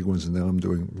ones and big ones, and now I'm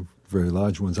doing very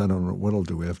large ones. I don't know what I'll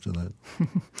do after that.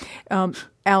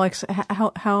 Alex,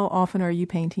 how often are you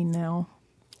painting now?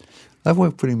 I've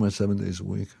worked pretty much 7 days a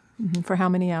week. Mm-hmm. For how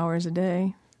many hours a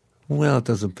day? Well, it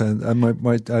doesn't depend. I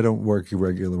don't work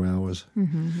irregular hours.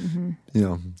 Mm-hmm. You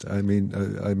know, I mean,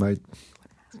 I might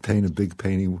paint a big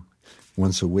painting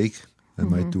once a week. I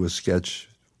might do a sketch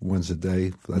once a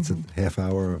day. That's a half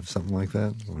hour or something like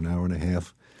that, or an hour and a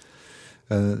half.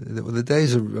 The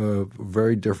days are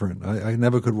very different. I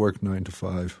never could work 9 to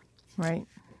 5. Right.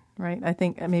 I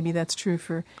think maybe that's true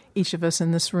for each of us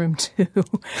in this room too.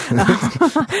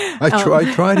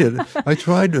 I tried it. I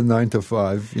tried the 9 to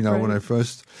 5. You know, right. when I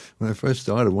first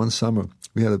started one summer,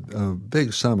 we had a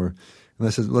big summer, and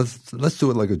I said, let's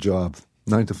do it like a job,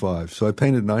 9 to 5. So I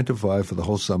painted 9 to 5 for the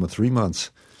whole summer, 3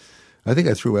 months. I think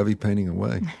I threw every painting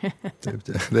away.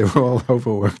 They were all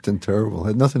overworked and terrible. It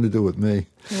had nothing to do with me.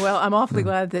 Well, I'm awfully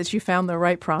glad that you found the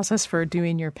right process for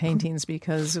doing your paintings,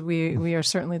 because we are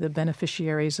certainly the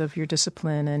beneficiaries of your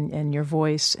discipline and your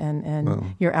voice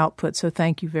and your output. So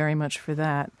thank you very much for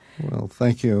that. Well,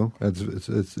 thank you.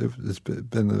 It's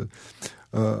been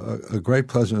a great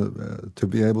pleasure to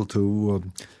be able to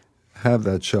have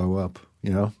that show up,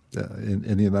 you know,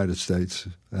 in the United States.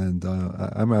 And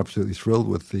I'm absolutely thrilled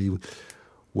with the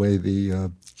way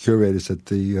the curators at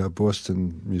the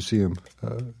Boston Museum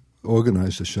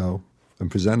organized the show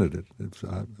and presented it.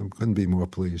 I couldn't be more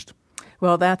pleased.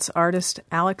 Well, that's artist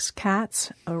Alex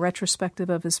Katz. A retrospective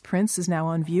of his prints is now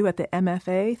on view at the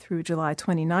MFA through July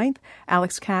 29th.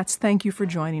 Alex Katz, thank you for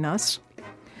joining us.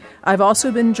 I've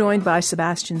also been joined by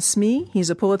Sebastian Smee. He's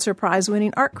a Pulitzer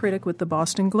Prize-winning art critic with the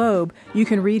Boston Globe. You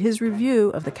can read his review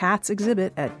of the Katz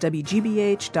exhibit at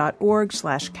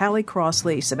wgbh.org/Callie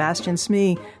Crossley. Sebastian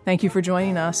Smee, thank you for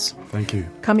joining us. Thank you.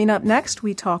 Coming up next,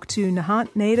 we talk to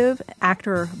Nahant native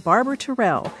actor Barbara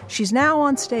Terrell. She's now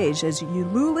on stage as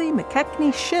Ululi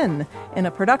McKechnie Shin in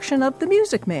a production of The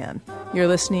Music Man. You're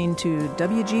listening to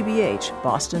WGBH,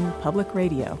 Boston Public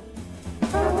Radio.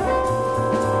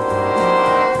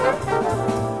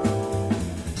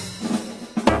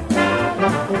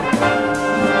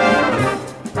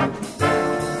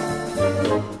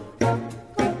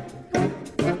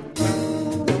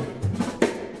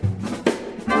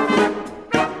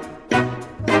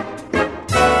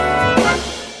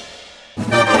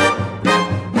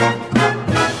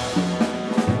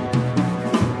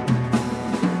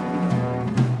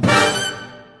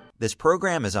 This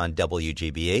program is on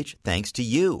WGBH thanks to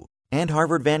you and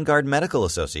Harvard Vanguard Medical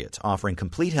Associates, offering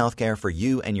complete health care for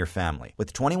you and your family.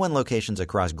 With 21 locations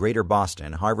across Greater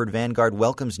Boston, Harvard Vanguard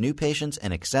welcomes new patients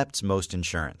and accepts most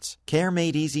insurance.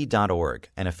 CareMadeEasy.org,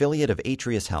 an affiliate of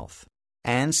Atrius Health.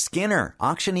 And Skinner,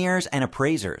 auctioneers and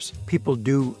appraisers. People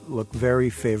do look very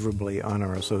favorably on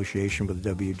our association with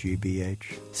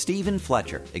WGBH. Stephen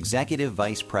Fletcher, Executive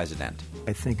Vice President.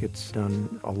 I think it's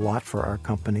done a lot for our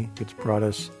company. It's brought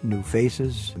us new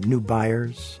faces, new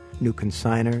buyers, new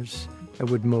consigners. I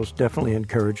would most definitely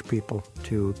encourage people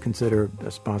to consider a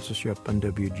sponsorship on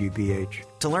WGBH.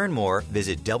 To learn more,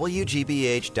 visit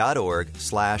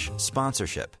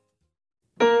WGBH.org/sponsorship.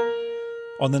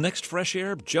 On the next Fresh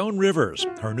Air, Joan Rivers.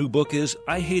 Her new book is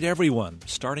I Hate Everyone,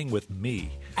 starting with me.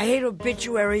 I hate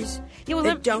obituaries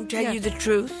that don't tell you the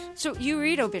truth. So you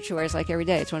read obituaries like every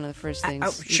day. It's one of the first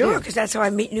things. Sure, because that's how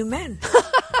I meet new men.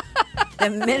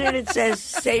 The minute it says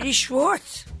Sadie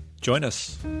Schwartz. Join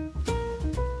us.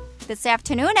 This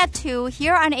afternoon at 2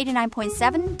 here on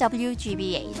 89.7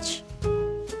 WGBH.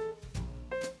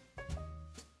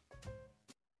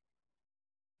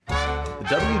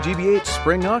 The WGBH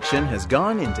Spring Auction has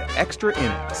gone into extra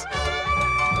innings.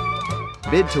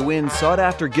 Bid to win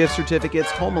sought-after gift certificates,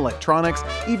 home electronics,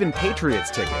 even Patriots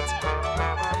tickets.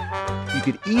 You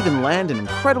could even land an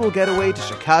incredible getaway to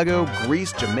Chicago,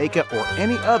 Greece, Jamaica, or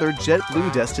any other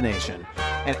JetBlue destination.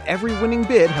 And every winning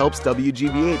bid helps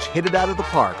WGBH hit it out of the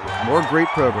park with more great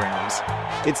programs.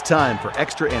 It's time for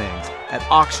extra innings at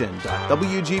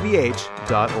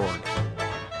auction.wgbh.org.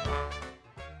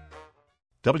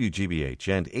 WGBH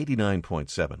and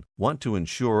 89.7 want to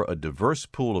ensure a diverse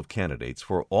pool of candidates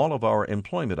for all of our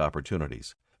employment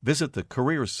opportunities. Visit the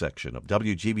careers section of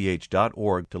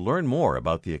WGBH.org to learn more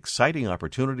about the exciting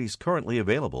opportunities currently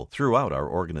available throughout our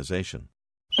organization.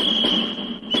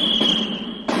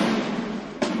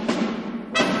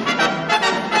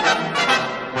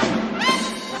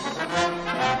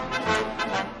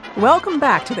 Welcome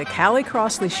back to the Callie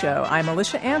Crossley Show. I'm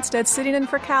Alicia Anstead, sitting in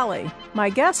for Callie. My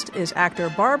guest is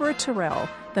actor Barbara Terrell.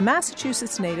 The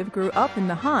Massachusetts native grew up in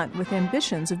Nahant with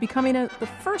ambitions of becoming the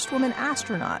first woman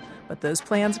astronaut, but those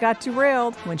plans got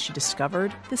derailed when she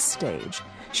discovered the stage.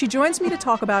 She joins me to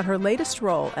talk about her latest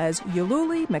role as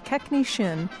Yululi McKechnie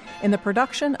Shin in the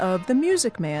production of The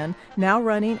Music Man, now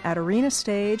running at Arena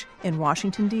Stage in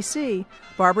Washington, D.C.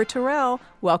 Barbara Terrell,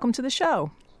 welcome to the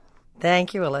show.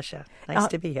 Thank you, Alicia. Nice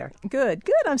to be here. Good.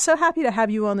 I'm so happy to have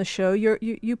you on the show.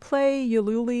 You play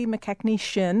Yululi McKechnie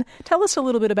Shin. Tell us a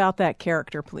little bit about that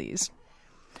character, please.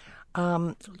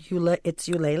 It's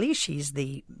Eulalie. She's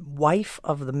the wife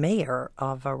of the mayor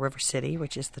of River City,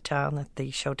 which is the town that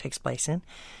the show takes place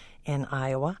in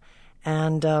Iowa.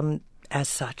 And as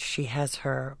such, she has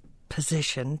her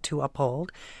position to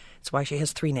uphold. That's why she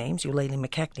has three names, Eulalie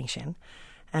McKechnie Shin.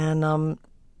 And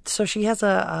so she has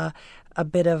a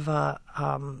bit of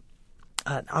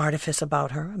an artifice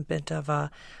about her, a bit of a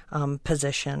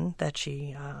position that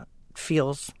she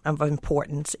feels of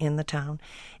importance in the town.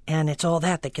 And it's all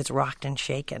that gets rocked and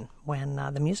shaken when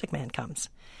the Music Man comes.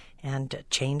 And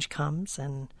change comes,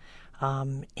 and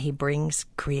he brings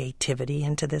creativity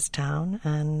into this town.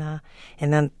 And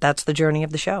then that's the journey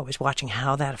of the show, is watching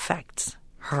how that affects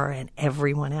her and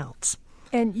everyone else.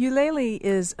 And Eulalie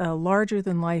is a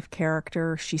larger-than-life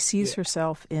character. She sees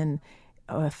herself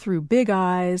through big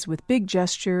eyes, with big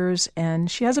gestures,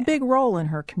 and she has a big role in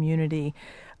her community.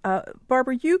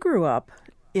 Barbara, you grew up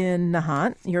in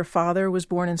Nahant. Your father was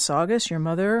born in Saugus, your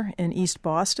mother in East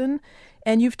Boston,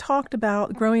 and you've talked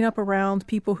about growing up around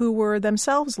people who were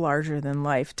themselves larger than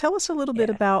life. Tell us a little bit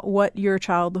about what your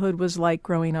childhood was like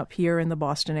growing up here in the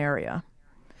Boston area.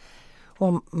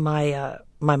 Well, my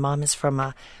mom is from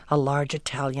a large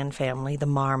Italian family, the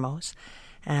Marmos,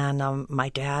 and my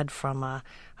dad from a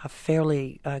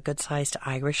fairly good-sized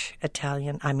Irish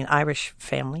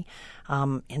family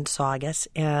in Saugus.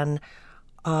 And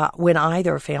when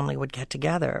either family would get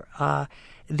together,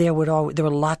 there were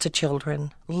lots of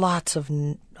children, lots of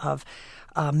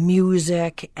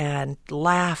music and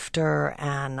laughter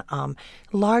and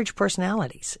large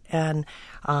personalities. And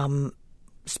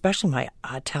especially my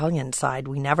Italian side,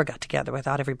 we never got together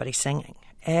without everybody singing.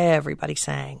 Everybody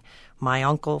sang. My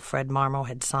uncle, Fred Marmo,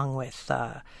 had sung with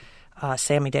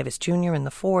Sammy Davis Jr. in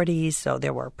the 40s, so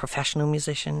there were professional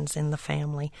musicians in the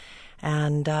family.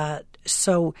 And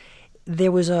so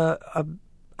there was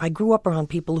I grew up around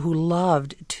people who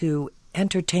loved to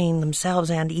entertain themselves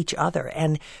and each other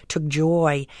and took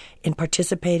joy in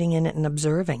participating in it and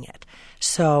observing it.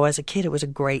 So as a kid, it was a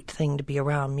great thing to be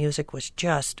around. Music was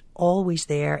just always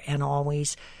there and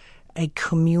always a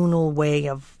communal way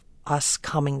of us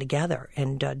coming together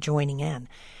and joining in.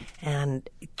 And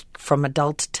from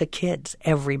adults to kids,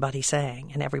 everybody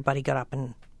sang and everybody got up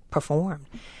and performed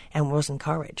and was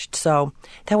encouraged. So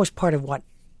that was part of what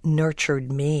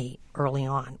nurtured me early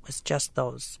on, was just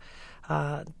those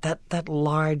that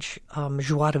large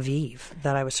joie de vivre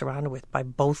that I was surrounded with by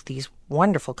both these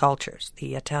wonderful cultures,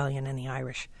 the Italian and the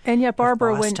Irish. And yet,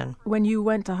 Barbara, when you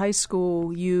went to high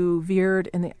school, you veered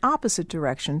in the opposite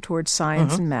direction towards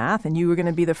science and math, and you were going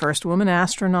to be the first woman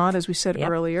astronaut, as we said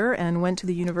earlier, and went to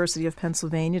the University of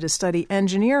Pennsylvania to study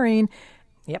engineering.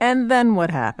 And then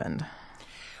what happened?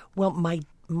 Well, my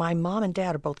mom and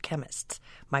dad are both chemists.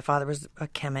 My father was a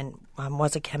chem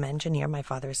engineer. My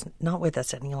father is not with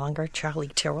us any longer, Charlie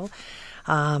Tyrrell.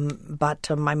 But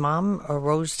my mom,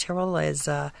 Rose Tyrrell, is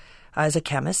a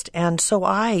chemist. And so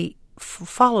I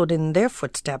followed in their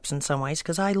footsteps in some ways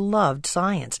because I loved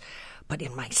science. But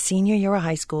in my senior year of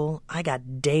high school, I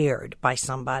got dared by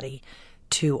somebody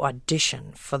to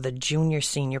audition for the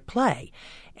junior-senior play.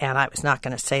 And I was not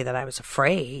going to say that I was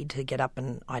afraid to get up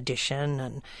and audition.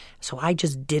 And so I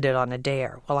just did it on a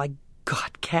dare. Well, I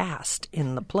got cast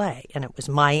in the play, and it was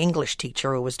my English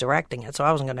teacher who was directing it. So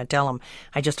I wasn't going to tell him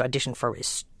I just auditioned for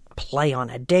his play on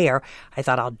a dare. I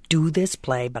thought, I'll do this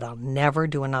play, but I'll never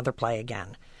do another play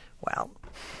again. Well,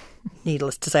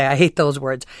 needless to say, I hate those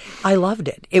words. I loved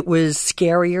it. It was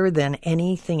scarier than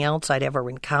anything else I'd ever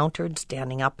encountered,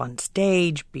 standing up on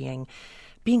stage, being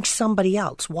somebody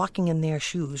else, walking in their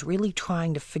shoes, really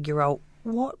trying to figure out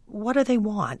what do they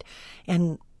want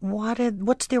and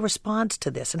what's their response to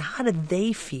this and how do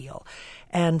they feel,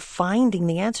 and finding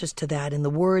the answers to that in the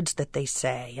words that they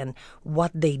say and what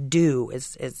they do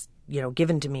is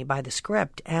given to me by the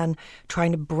script, and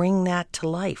trying to bring that to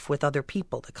life with other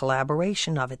people, the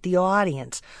collaboration of it, the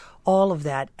audience, all of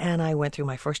that. And I went through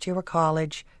my first year of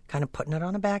college, kind of putting it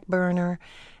on a back burner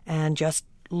and just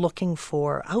looking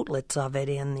for outlets of it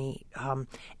in the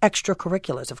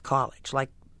extracurriculars of college, like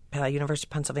University of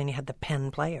Pennsylvania had the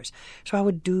Penn Players. So I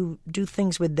would do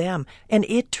things with them. And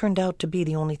it turned out to be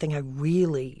the only thing I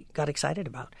really got excited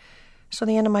about. So at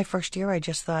the end of my first year, I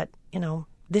just thought,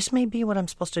 this may be what I'm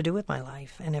supposed to do with my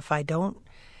life. And if I don't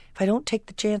take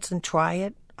the chance and try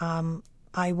it,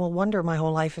 I will wonder my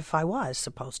whole life if I was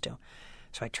supposed to.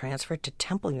 So I transferred to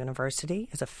Temple University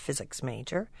as a physics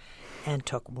major and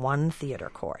took one theater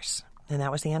course. And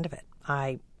that was the end of it.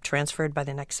 I transferred by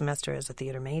the next semester as a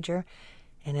theater major.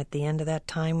 And at the end of that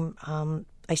time,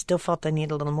 I still felt I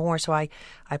needed a little more. So I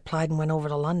applied and went over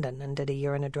to London and did a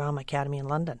year in a drama academy in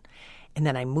London. And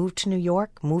then I moved to New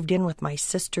York, moved in with my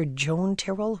sister Joan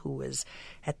Tyrrell, who was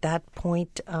at that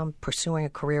point pursuing a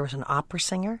career as an opera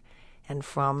singer. And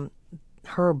from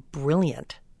her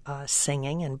brilliant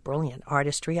singing and brilliant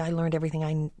artistry, I learned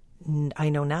everything I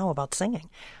know now about singing.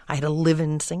 I had a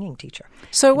live-in singing teacher.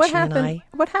 So what happened?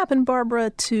 What happened, Barbara,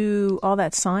 to all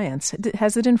that science?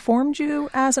 Has it informed you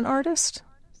as an artist?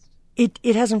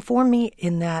 It has informed me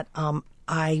in that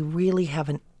I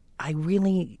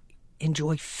really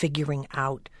enjoy figuring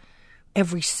out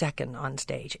every second on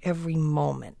stage, every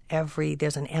moment,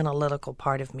 there's an analytical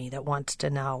part of me that wants to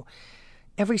know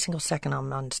every single second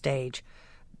I'm on stage,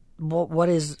 what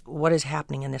is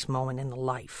happening in this moment in the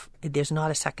life. There's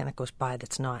not a second that goes by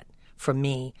that's not, for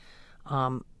me,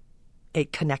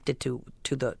 it connected to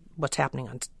what's happening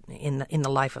in the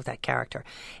life of that character,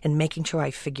 and making sure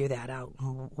I figure that out,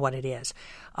 what it is.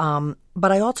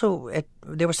 But I also,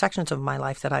 there were sections of my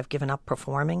life that I've given up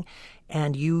performing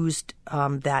and used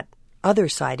that other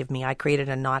side of me. I created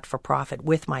a not-for-profit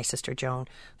with my sister Joan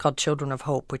called Children of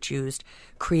Hope, which used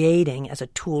creating as a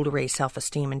tool to raise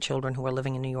self-esteem in children who are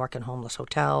living in New York in homeless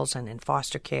hotels and in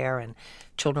foster care, and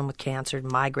children with cancer,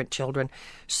 migrant children.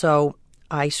 So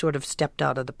I sort of stepped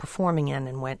out of the performing end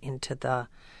and went into the,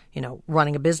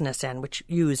 running a business end, which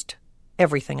used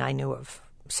everything I knew of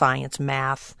science,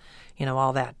 math,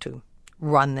 all that to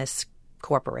run this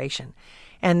corporation.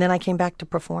 And then I came back to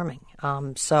performing.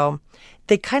 So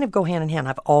they kind of go hand in hand.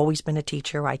 I've always been a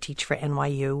teacher. I teach for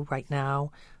NYU right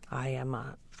now. I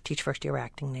teach first-year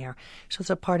acting there. So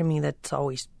it's a part of me that's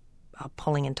always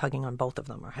pulling and tugging on both of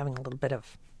them, or having a little bit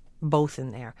of both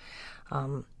in there.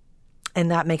 And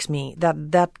that makes me,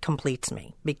 that completes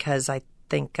me, because I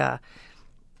think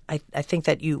I think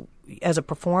that you, as a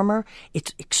performer,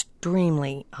 it's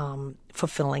extremely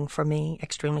fulfilling for me,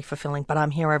 extremely fulfilling. But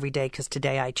I'm here every day because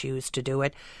today I choose to do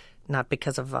it, not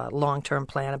because of a long-term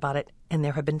plan about it. And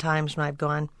there have been times when I've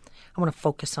gone, I want to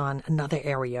focus on another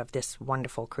area of this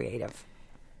wonderful creative,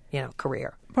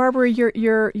 career. Barbara,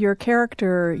 your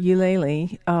character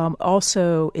Eulalie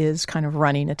also is kind of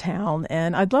running a town,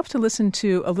 and I'd love to listen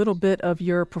to a little bit of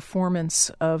your performance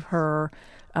of her.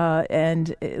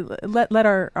 And let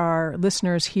our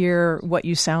listeners hear what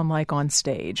you sound like on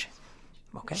stage.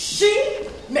 Okay. She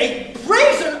made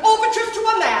brazen overtures to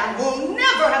a man who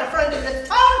never had a friend in this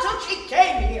town until she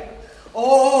came here.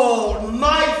 Old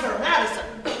Miser Madison.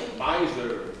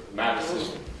 Miser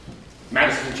Madison.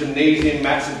 Madison Gymnasium,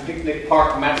 Madison Picnic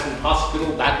Park, Madison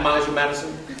Hospital, that Miser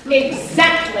Madison?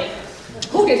 Exactly.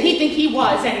 Who did he think he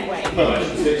was, anyway? Well, I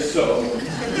should say so.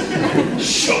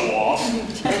 Show off.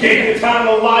 Gave the town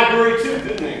a library, too,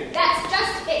 didn't he? That's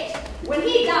just it. When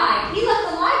he died, he left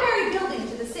the library building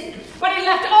to the city. But he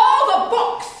left all the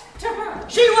books to her.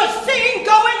 She was seen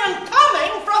going and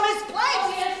coming from his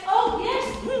place. Oh, yes.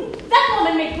 That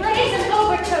woman made brazen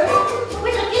overtures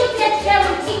with a few dead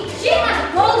guarantee. She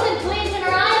had golden gleams in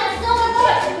her eye and a silver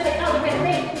voice with a counterfeit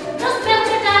ring. Just melt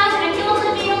her down and you'll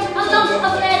reveal a lump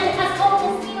of lead as cold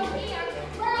as steel here.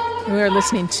 We are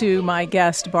listening to my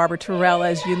guest, Barbara Tyrrell,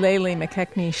 as Eulalie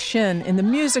McKechnie Shin in The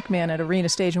Music Man at Arena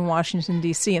Stage in Washington,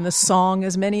 D.C. And the song,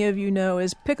 as many of you know,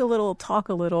 is Pick a Little, Talk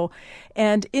a Little.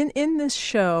 And in this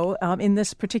show, in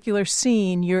this particular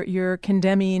scene, you're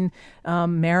condemning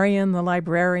Marion, the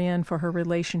librarian, for her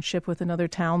relationship with another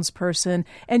townsperson.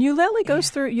 And Eulalie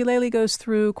goes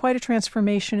through quite a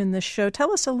transformation in this show.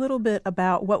 Tell us a little bit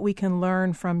about what we can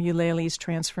learn from Eulalie's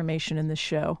transformation in this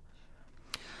show.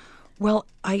 Well,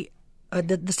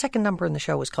 the second number in the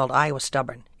show is called I Was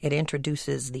Stubborn. It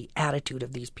introduces the attitude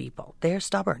of these people. They're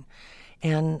stubborn,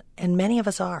 and many of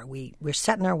us are. We're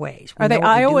set in our ways. Are they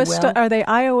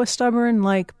Iowa stubborn,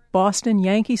 like Boston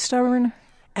Yankee stubborn?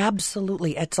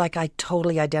 Absolutely. It's like I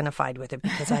totally identified with it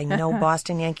because I know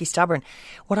Boston Yankee stubborn.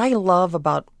 What I love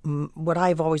about what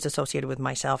I've always associated with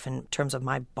myself in terms of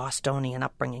my Bostonian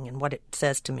upbringing and what it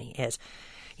says to me is,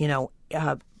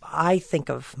 I think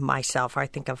of myself, or I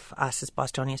think of us as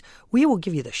Bostonians, we will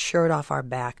give you the shirt off our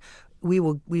back. We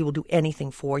will do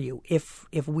anything for you if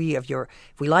we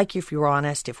like you, if you're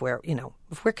honest, if we're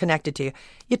connected to you.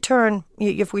 You turn,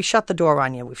 if we shut the door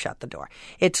on you, we've shut the door.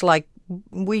 It's like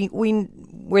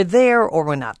we're there or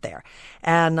we're not there.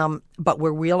 And but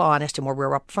we're real honest and we're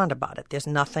real upfront about it. There's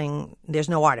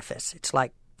no artifice. It's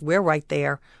like we're right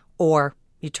there, or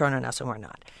you turn on us and we're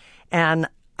not. And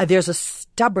there's a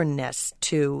stubbornness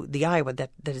to the Iowa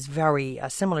that is very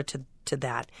similar to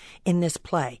that in this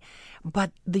play.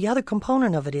 But the other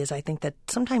component of it is, I think, that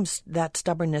sometimes that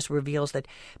stubbornness reveals that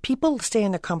people stay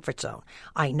in their comfort zone.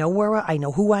 I know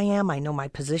who I am. I know my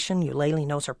position. Eulalie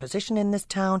knows her position in this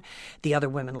town. The other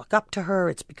women look up to her.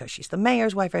 It's because she's the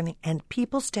mayor's wife, everything. And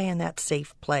people stay in that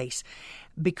safe place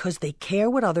because they care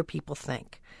what other people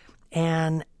think.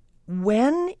 And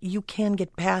when you can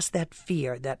get past that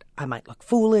fear that I might look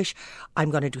foolish, I'm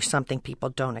going to do something people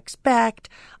don't expect,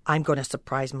 I'm going to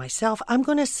surprise myself, I'm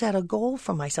going to set a goal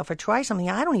for myself or try something,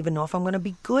 I don't even know if I'm going to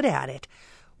be good at it.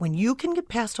 When you can get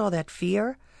past all that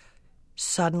fear,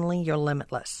 suddenly you're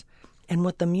limitless. And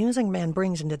what the Music Man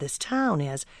brings into this town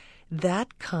is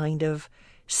that kind of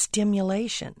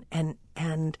stimulation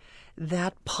and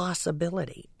that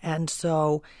possibility. And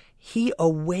so he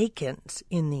awakens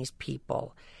in these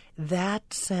people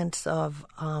that sense of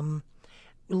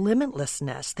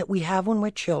limitlessness that we have when we're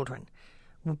children,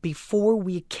 before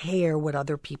we care what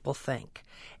other people think,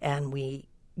 and we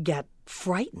get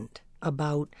frightened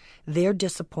about their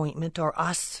disappointment or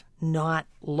us not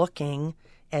looking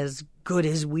as good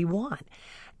as we want.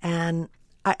 And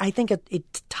I think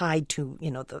it's tied to,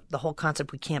 the whole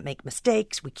concept we can't make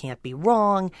mistakes, we can't be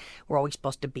wrong, we're always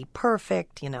supposed to be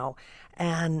perfect,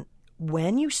 and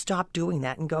when you stop doing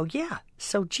that and go, I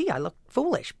look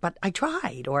foolish, but I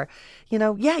tried. Or,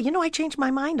 I changed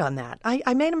my mind on that.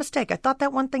 I made a mistake. I thought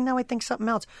that one thing, now I think something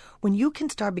else. When you can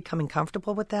start becoming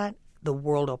comfortable with that, the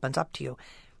world opens up to you.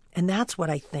 And that's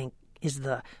what I think is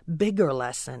the bigger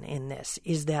lesson in this,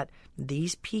 is that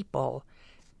these people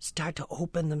start to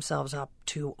open themselves up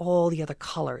to all the other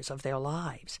colors of their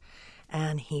lives.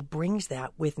 And he brings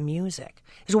that with music.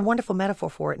 There's a wonderful metaphor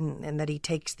for it, in that he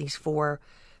takes these 4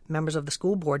 members of the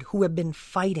school board who have been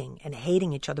fighting and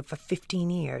hating each other for 15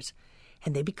 years,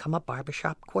 and they become a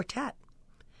barbershop quartet.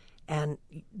 And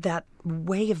that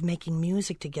way of making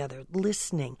music together,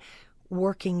 listening,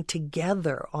 working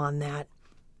together on that,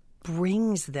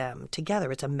 brings them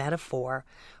together. It's a metaphor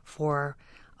for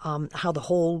how the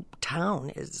whole town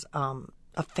is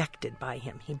affected by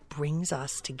him. He brings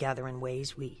us together in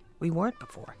ways we weren't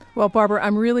before. Well, Barbara,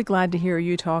 I'm really glad to hear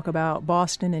you talk about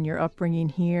Boston and your upbringing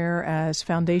here as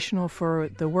foundational for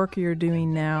the work you're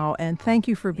doing now. And thank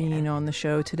you for being on the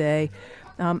show today.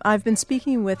 I've been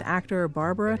speaking with actor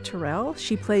Barbara Terrell.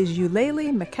 She plays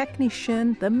Eulalie McKechnie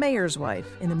Shin, the mayor's wife,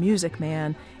 in The Music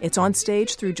Man. It's on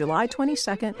stage through July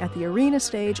 22nd at the Arena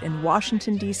Stage in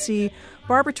Washington, D.C.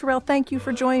 Barbara Terrell, thank you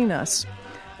for joining us.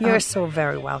 You're so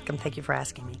very welcome. Thank you for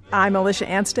asking me. I'm Alicia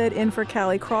Anstead in for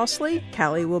Callie Crossley.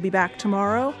 Callie will be back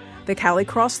tomorrow. The Callie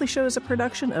Crossley Show is a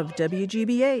production of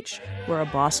WGBH. We're a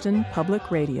Boston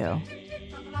Public Radio.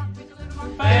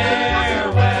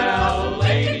 Farewell,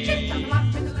 ladies.